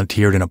he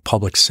volunteered in a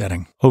public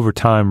setting. Over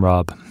time,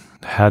 Rob,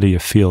 how do you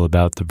feel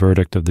about the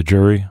verdict of the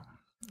jury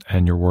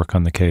and your work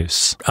on the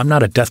case? I'm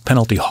not a death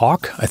penalty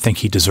hawk. I think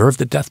he deserved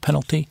the death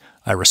penalty.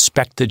 I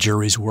respect the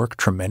jury's work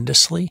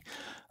tremendously.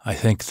 I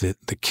think that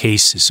the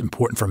case is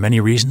important for many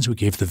reasons. We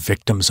gave the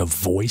victims a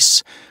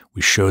voice.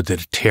 We showed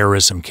that a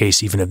terrorism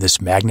case, even of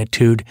this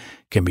magnitude,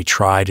 can be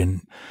tried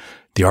in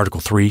the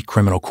Article III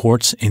criminal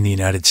courts in the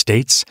United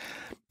States.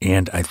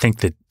 And I think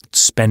that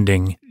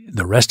spending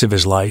the rest of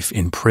his life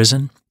in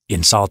prison,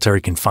 in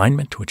solitary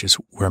confinement, which is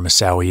where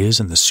Moussaoui is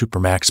in the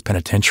Supermax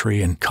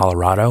Penitentiary in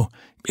Colorado,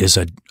 is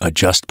a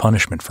just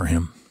punishment for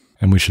him.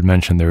 And we should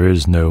mention there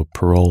is no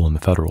parole in the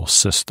federal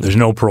system. There's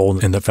no parole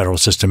in the federal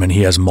system, and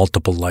he has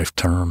multiple life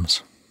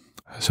terms.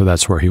 So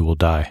that's where he will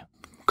die.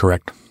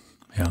 Correct.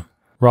 Yeah.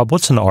 Rob,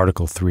 what's an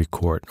Article III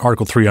court?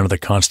 Article III under the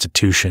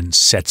Constitution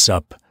sets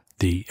up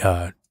the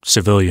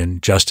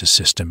civilian justice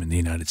system in the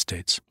United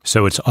States.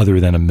 So it's other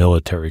than a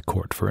military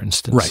court, for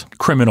instance. Right.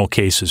 Criminal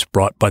cases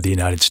brought by the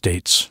United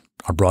States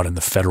are brought in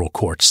the federal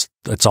courts.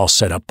 That's all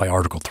set up by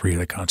Article III of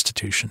the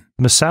Constitution.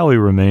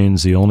 Moussaoui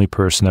remains the only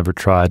person ever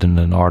tried in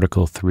an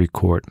Article III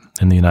court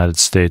in the United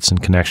States in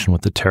connection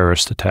with the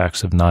terrorist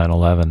attacks of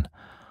 9/11.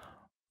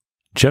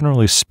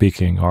 Generally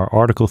speaking, are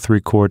Article III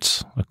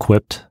courts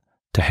equipped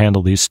to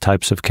handle these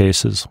types of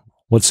cases?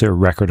 What's their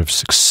record of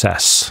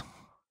success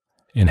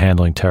in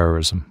handling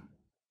terrorism?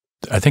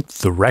 I think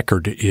the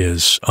record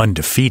is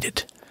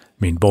undefeated.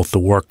 I mean, both the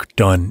work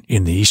done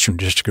in the Eastern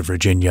District of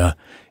Virginia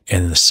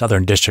and in the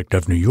Southern District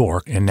of New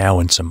York, and now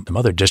in some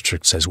other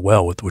districts as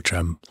well, with which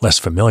I'm less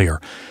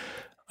familiar.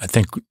 I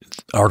think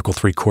Article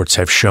III courts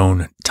have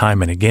shown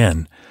time and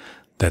again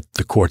that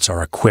the courts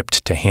are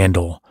equipped to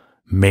handle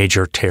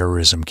major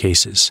terrorism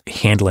cases,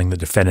 handling the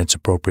defendants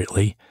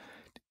appropriately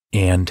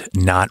and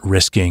not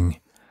risking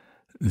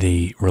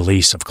the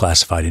release of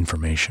classified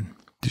information.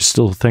 Do you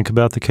still think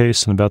about the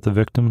case and about the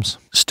victims?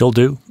 Still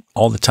do,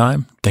 all the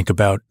time. Think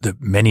about the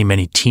many,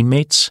 many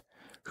teammates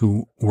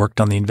who worked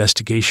on the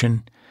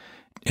investigation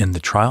in the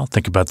trial.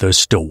 Think about those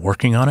still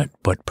working on it,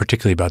 but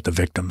particularly about the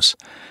victims.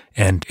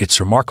 And it's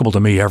remarkable to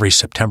me every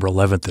September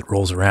 11th that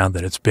rolls around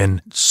that it's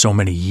been so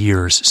many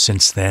years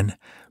since then,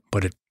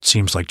 but it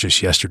seems like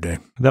just yesterday.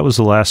 That was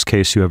the last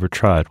case you ever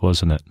tried,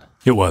 wasn't it?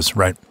 It was,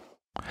 right.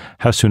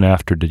 How soon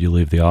after did you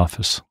leave the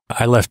office?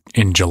 I left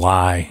in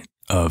July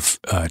of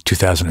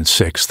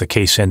 2006. The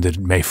case ended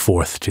May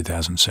 4th,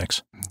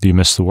 2006. Do you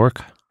miss the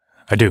work?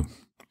 I do,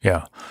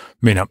 yeah.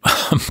 I mean,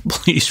 I'm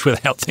pleased with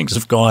how things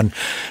have gone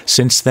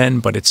since then,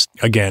 but it's,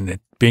 again,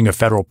 being a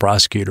federal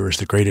prosecutor is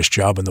the greatest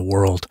job in the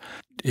world.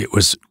 It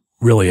was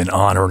really an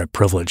honor and a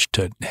privilege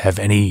to have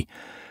any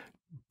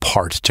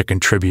part to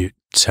contribute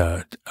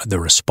to the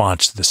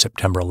response to the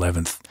September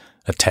 11th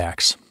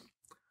attacks.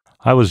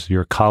 I was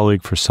your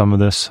colleague for some of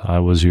this. I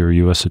was your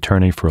U.S.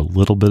 attorney for a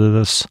little bit of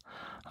this.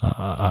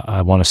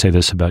 I want to say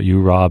this about you,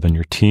 Rob, and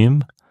your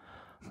team,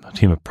 a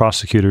team of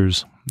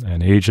prosecutors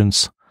and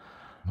agents,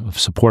 of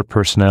support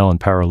personnel and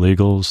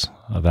paralegals,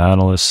 of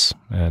analysts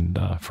and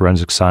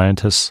forensic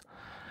scientists.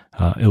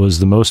 It was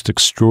the most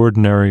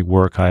extraordinary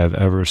work I have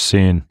ever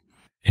seen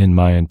in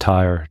my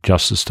entire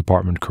Justice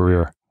Department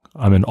career.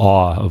 I'm in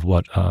awe of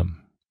what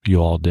you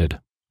all did.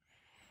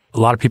 A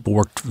lot of people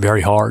worked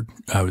very hard.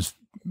 I was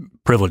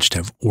privileged to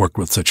have worked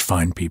with such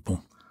fine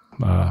people.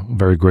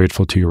 Very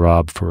grateful to you,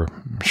 Rob, for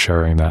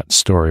sharing that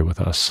story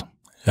with us.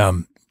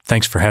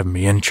 Thanks for having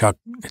me in, Chuck.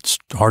 It's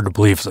hard to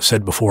believe, as I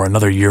said before,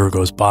 another year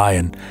goes by,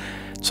 and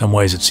in some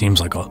ways it seems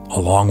like a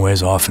long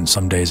ways off, and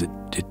some days it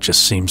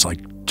just seems like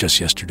just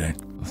yesterday.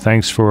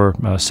 Thanks for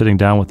sitting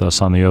down with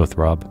us on the Oath,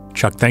 Rob.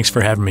 Chuck, thanks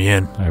for having me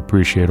in. I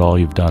appreciate all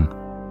you've done.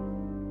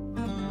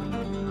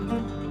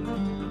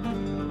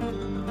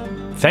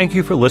 Thank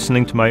you for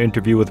listening to my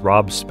interview with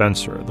Rob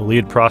Spencer, the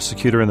lead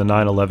prosecutor in the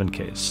 9/11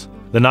 case.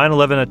 The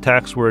 9/11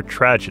 attacks were a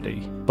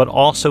tragedy, but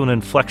also an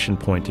inflection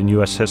point in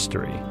U.S.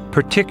 history.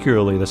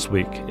 Particularly this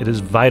week, it is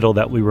vital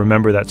that we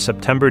remember that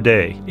September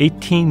day,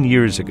 18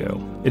 years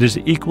ago. It is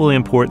equally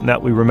important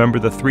that we remember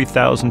the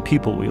 3,000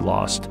 people we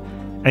lost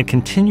and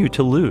continue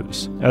to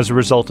lose as a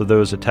result of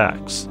those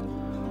attacks.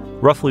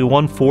 Roughly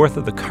 1/4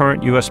 of the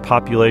current U.S.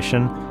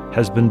 population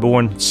has been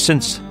born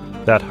since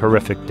that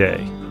horrific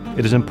day.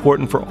 It is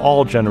important for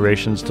all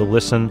generations to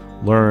listen,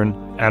 learn,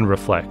 and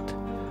reflect.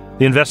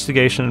 The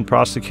investigation and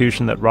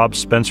prosecution that Rob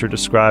Spencer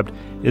described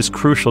is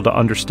crucial to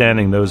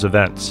understanding those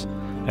events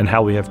and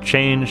how we have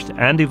changed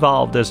and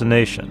evolved as a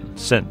nation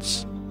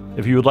since.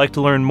 If you would like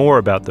to learn more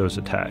about those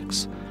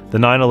attacks, the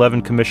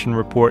 9/11 Commission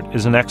report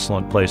is an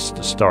excellent place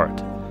to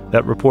start.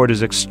 That report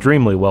is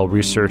extremely well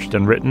researched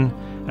and written,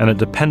 and a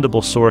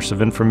dependable source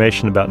of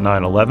information about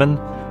 9/11,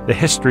 the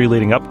history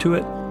leading up to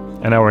it,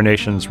 and our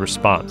nation's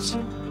response.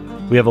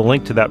 We have a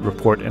link to that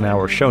report in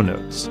our show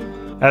notes.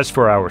 As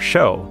for our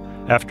show,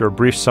 after a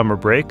brief summer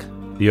break,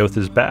 The Oath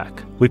is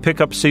back. We pick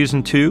up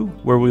Season 2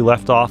 where we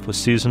left off with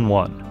Season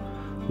 1.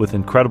 with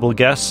incredible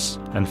guests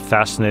and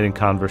fascinating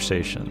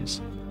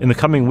conversations. In the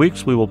coming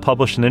weeks, we will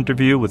publish an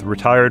interview with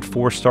retired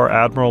four-star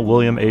Admiral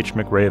William H.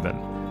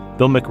 McRaven.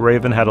 Bill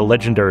McRaven had a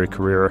legendary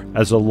career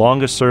as the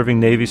longest-serving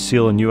Navy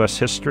SEAL in U.S.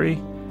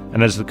 history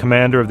and as the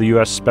commander of the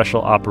U.S.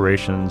 Special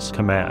Operations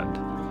Command.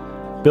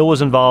 Bill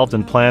was involved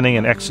in planning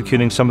and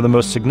executing some of the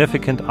most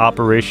significant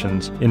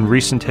operations in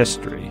recent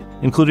history,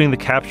 including the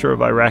capture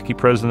of Iraqi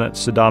President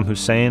Saddam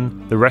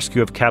Hussein, the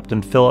rescue of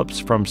Captain Phillips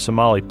from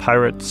Somali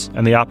pirates,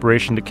 and the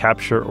operation to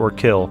capture or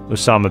kill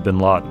Osama bin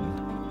Laden.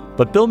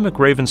 But Bill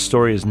McRaven's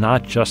story is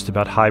not just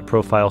about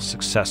high-profile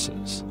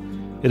successes.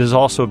 It is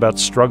also about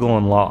struggle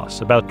and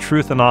loss, about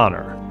truth and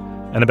honor,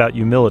 and about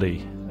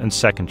humility and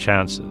second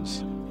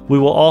chances. We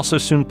will also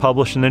soon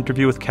publish an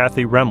interview with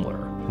Kathy Remler,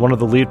 one of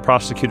the lead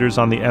prosecutors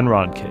on the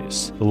Enron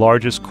case, the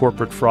largest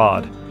corporate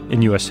fraud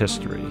in U.S.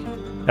 history.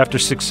 After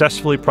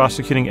successfully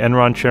prosecuting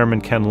Enron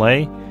Chairman Ken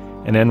Lay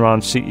and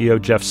Enron CEO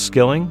Jeff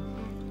Skilling,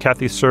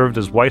 Kathy served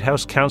as White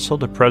House counsel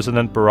to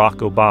President Barack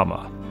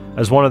Obama.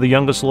 As one of the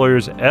youngest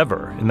lawyers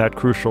ever in that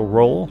crucial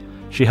role,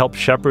 she helped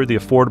shepherd the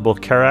Affordable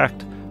Care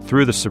Act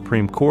through the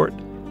Supreme Court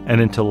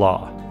and into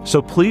law.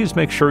 So please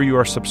make sure you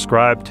are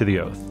subscribed to The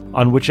Oath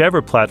on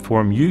whichever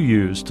platform you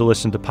use to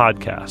listen to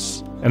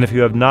podcasts. And if you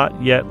have not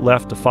yet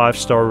left a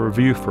 5-star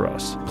review for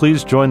us,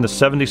 please join the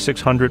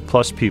 7,600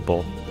 plus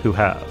people who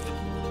have.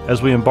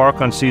 As we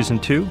embark on Season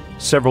 2,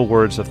 several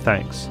words of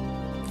thanks.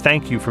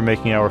 Thank you for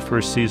making our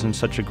first season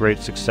such a great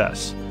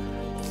success.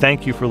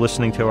 Thank you for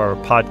listening to our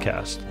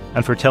podcast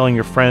and for telling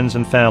your friends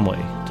and family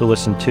to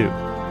listen too.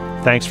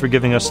 Thanks for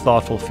giving us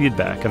thoughtful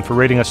feedback and for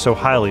rating us so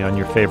highly on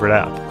your favorite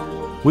app.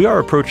 We are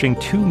approaching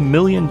 2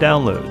 million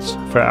downloads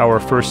for our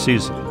first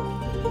season,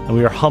 and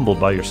we are humbled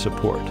by your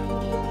support.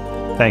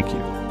 Thank you.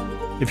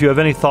 If you have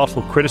any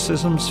thoughtful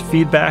criticisms,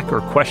 feedback,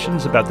 or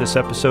questions about this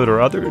episode or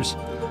others,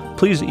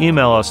 please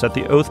email us at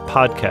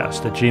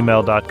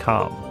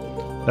theoathpodcast@gmail.com.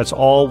 That's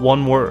all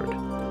one word,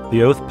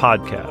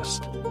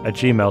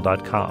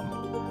 theoathpodcast@gmail.com.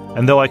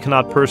 And though I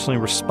cannot personally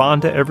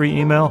respond to every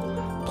email,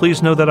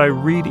 please know that I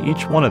read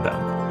each one of them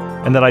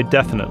and that I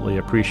definitely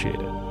appreciate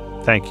it.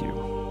 Thank you.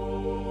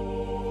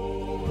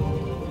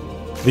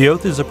 The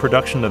Oath is a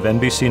production of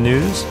NBC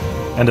News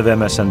and of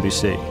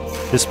MSNBC.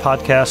 This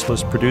podcast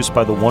was produced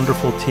by the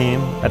wonderful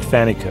team at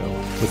Fannico,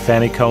 with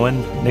Fanny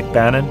Cohen, Nick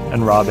Bannon,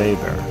 and Rob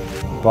Aber.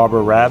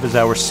 Barbara Rabb is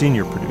our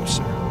senior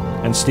producer,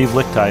 and Steve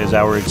Lichtai is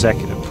our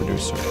executive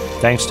producer.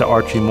 Thanks to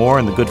Archie Moore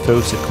and the good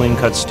folks at Clean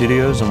Cut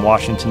Studios in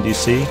Washington,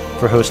 D.C.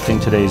 for hosting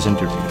today's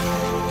interview.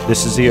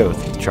 This is The Oath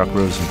with Chuck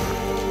Rosenberg.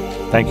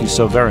 Thank you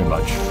so very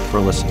much for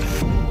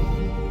listening.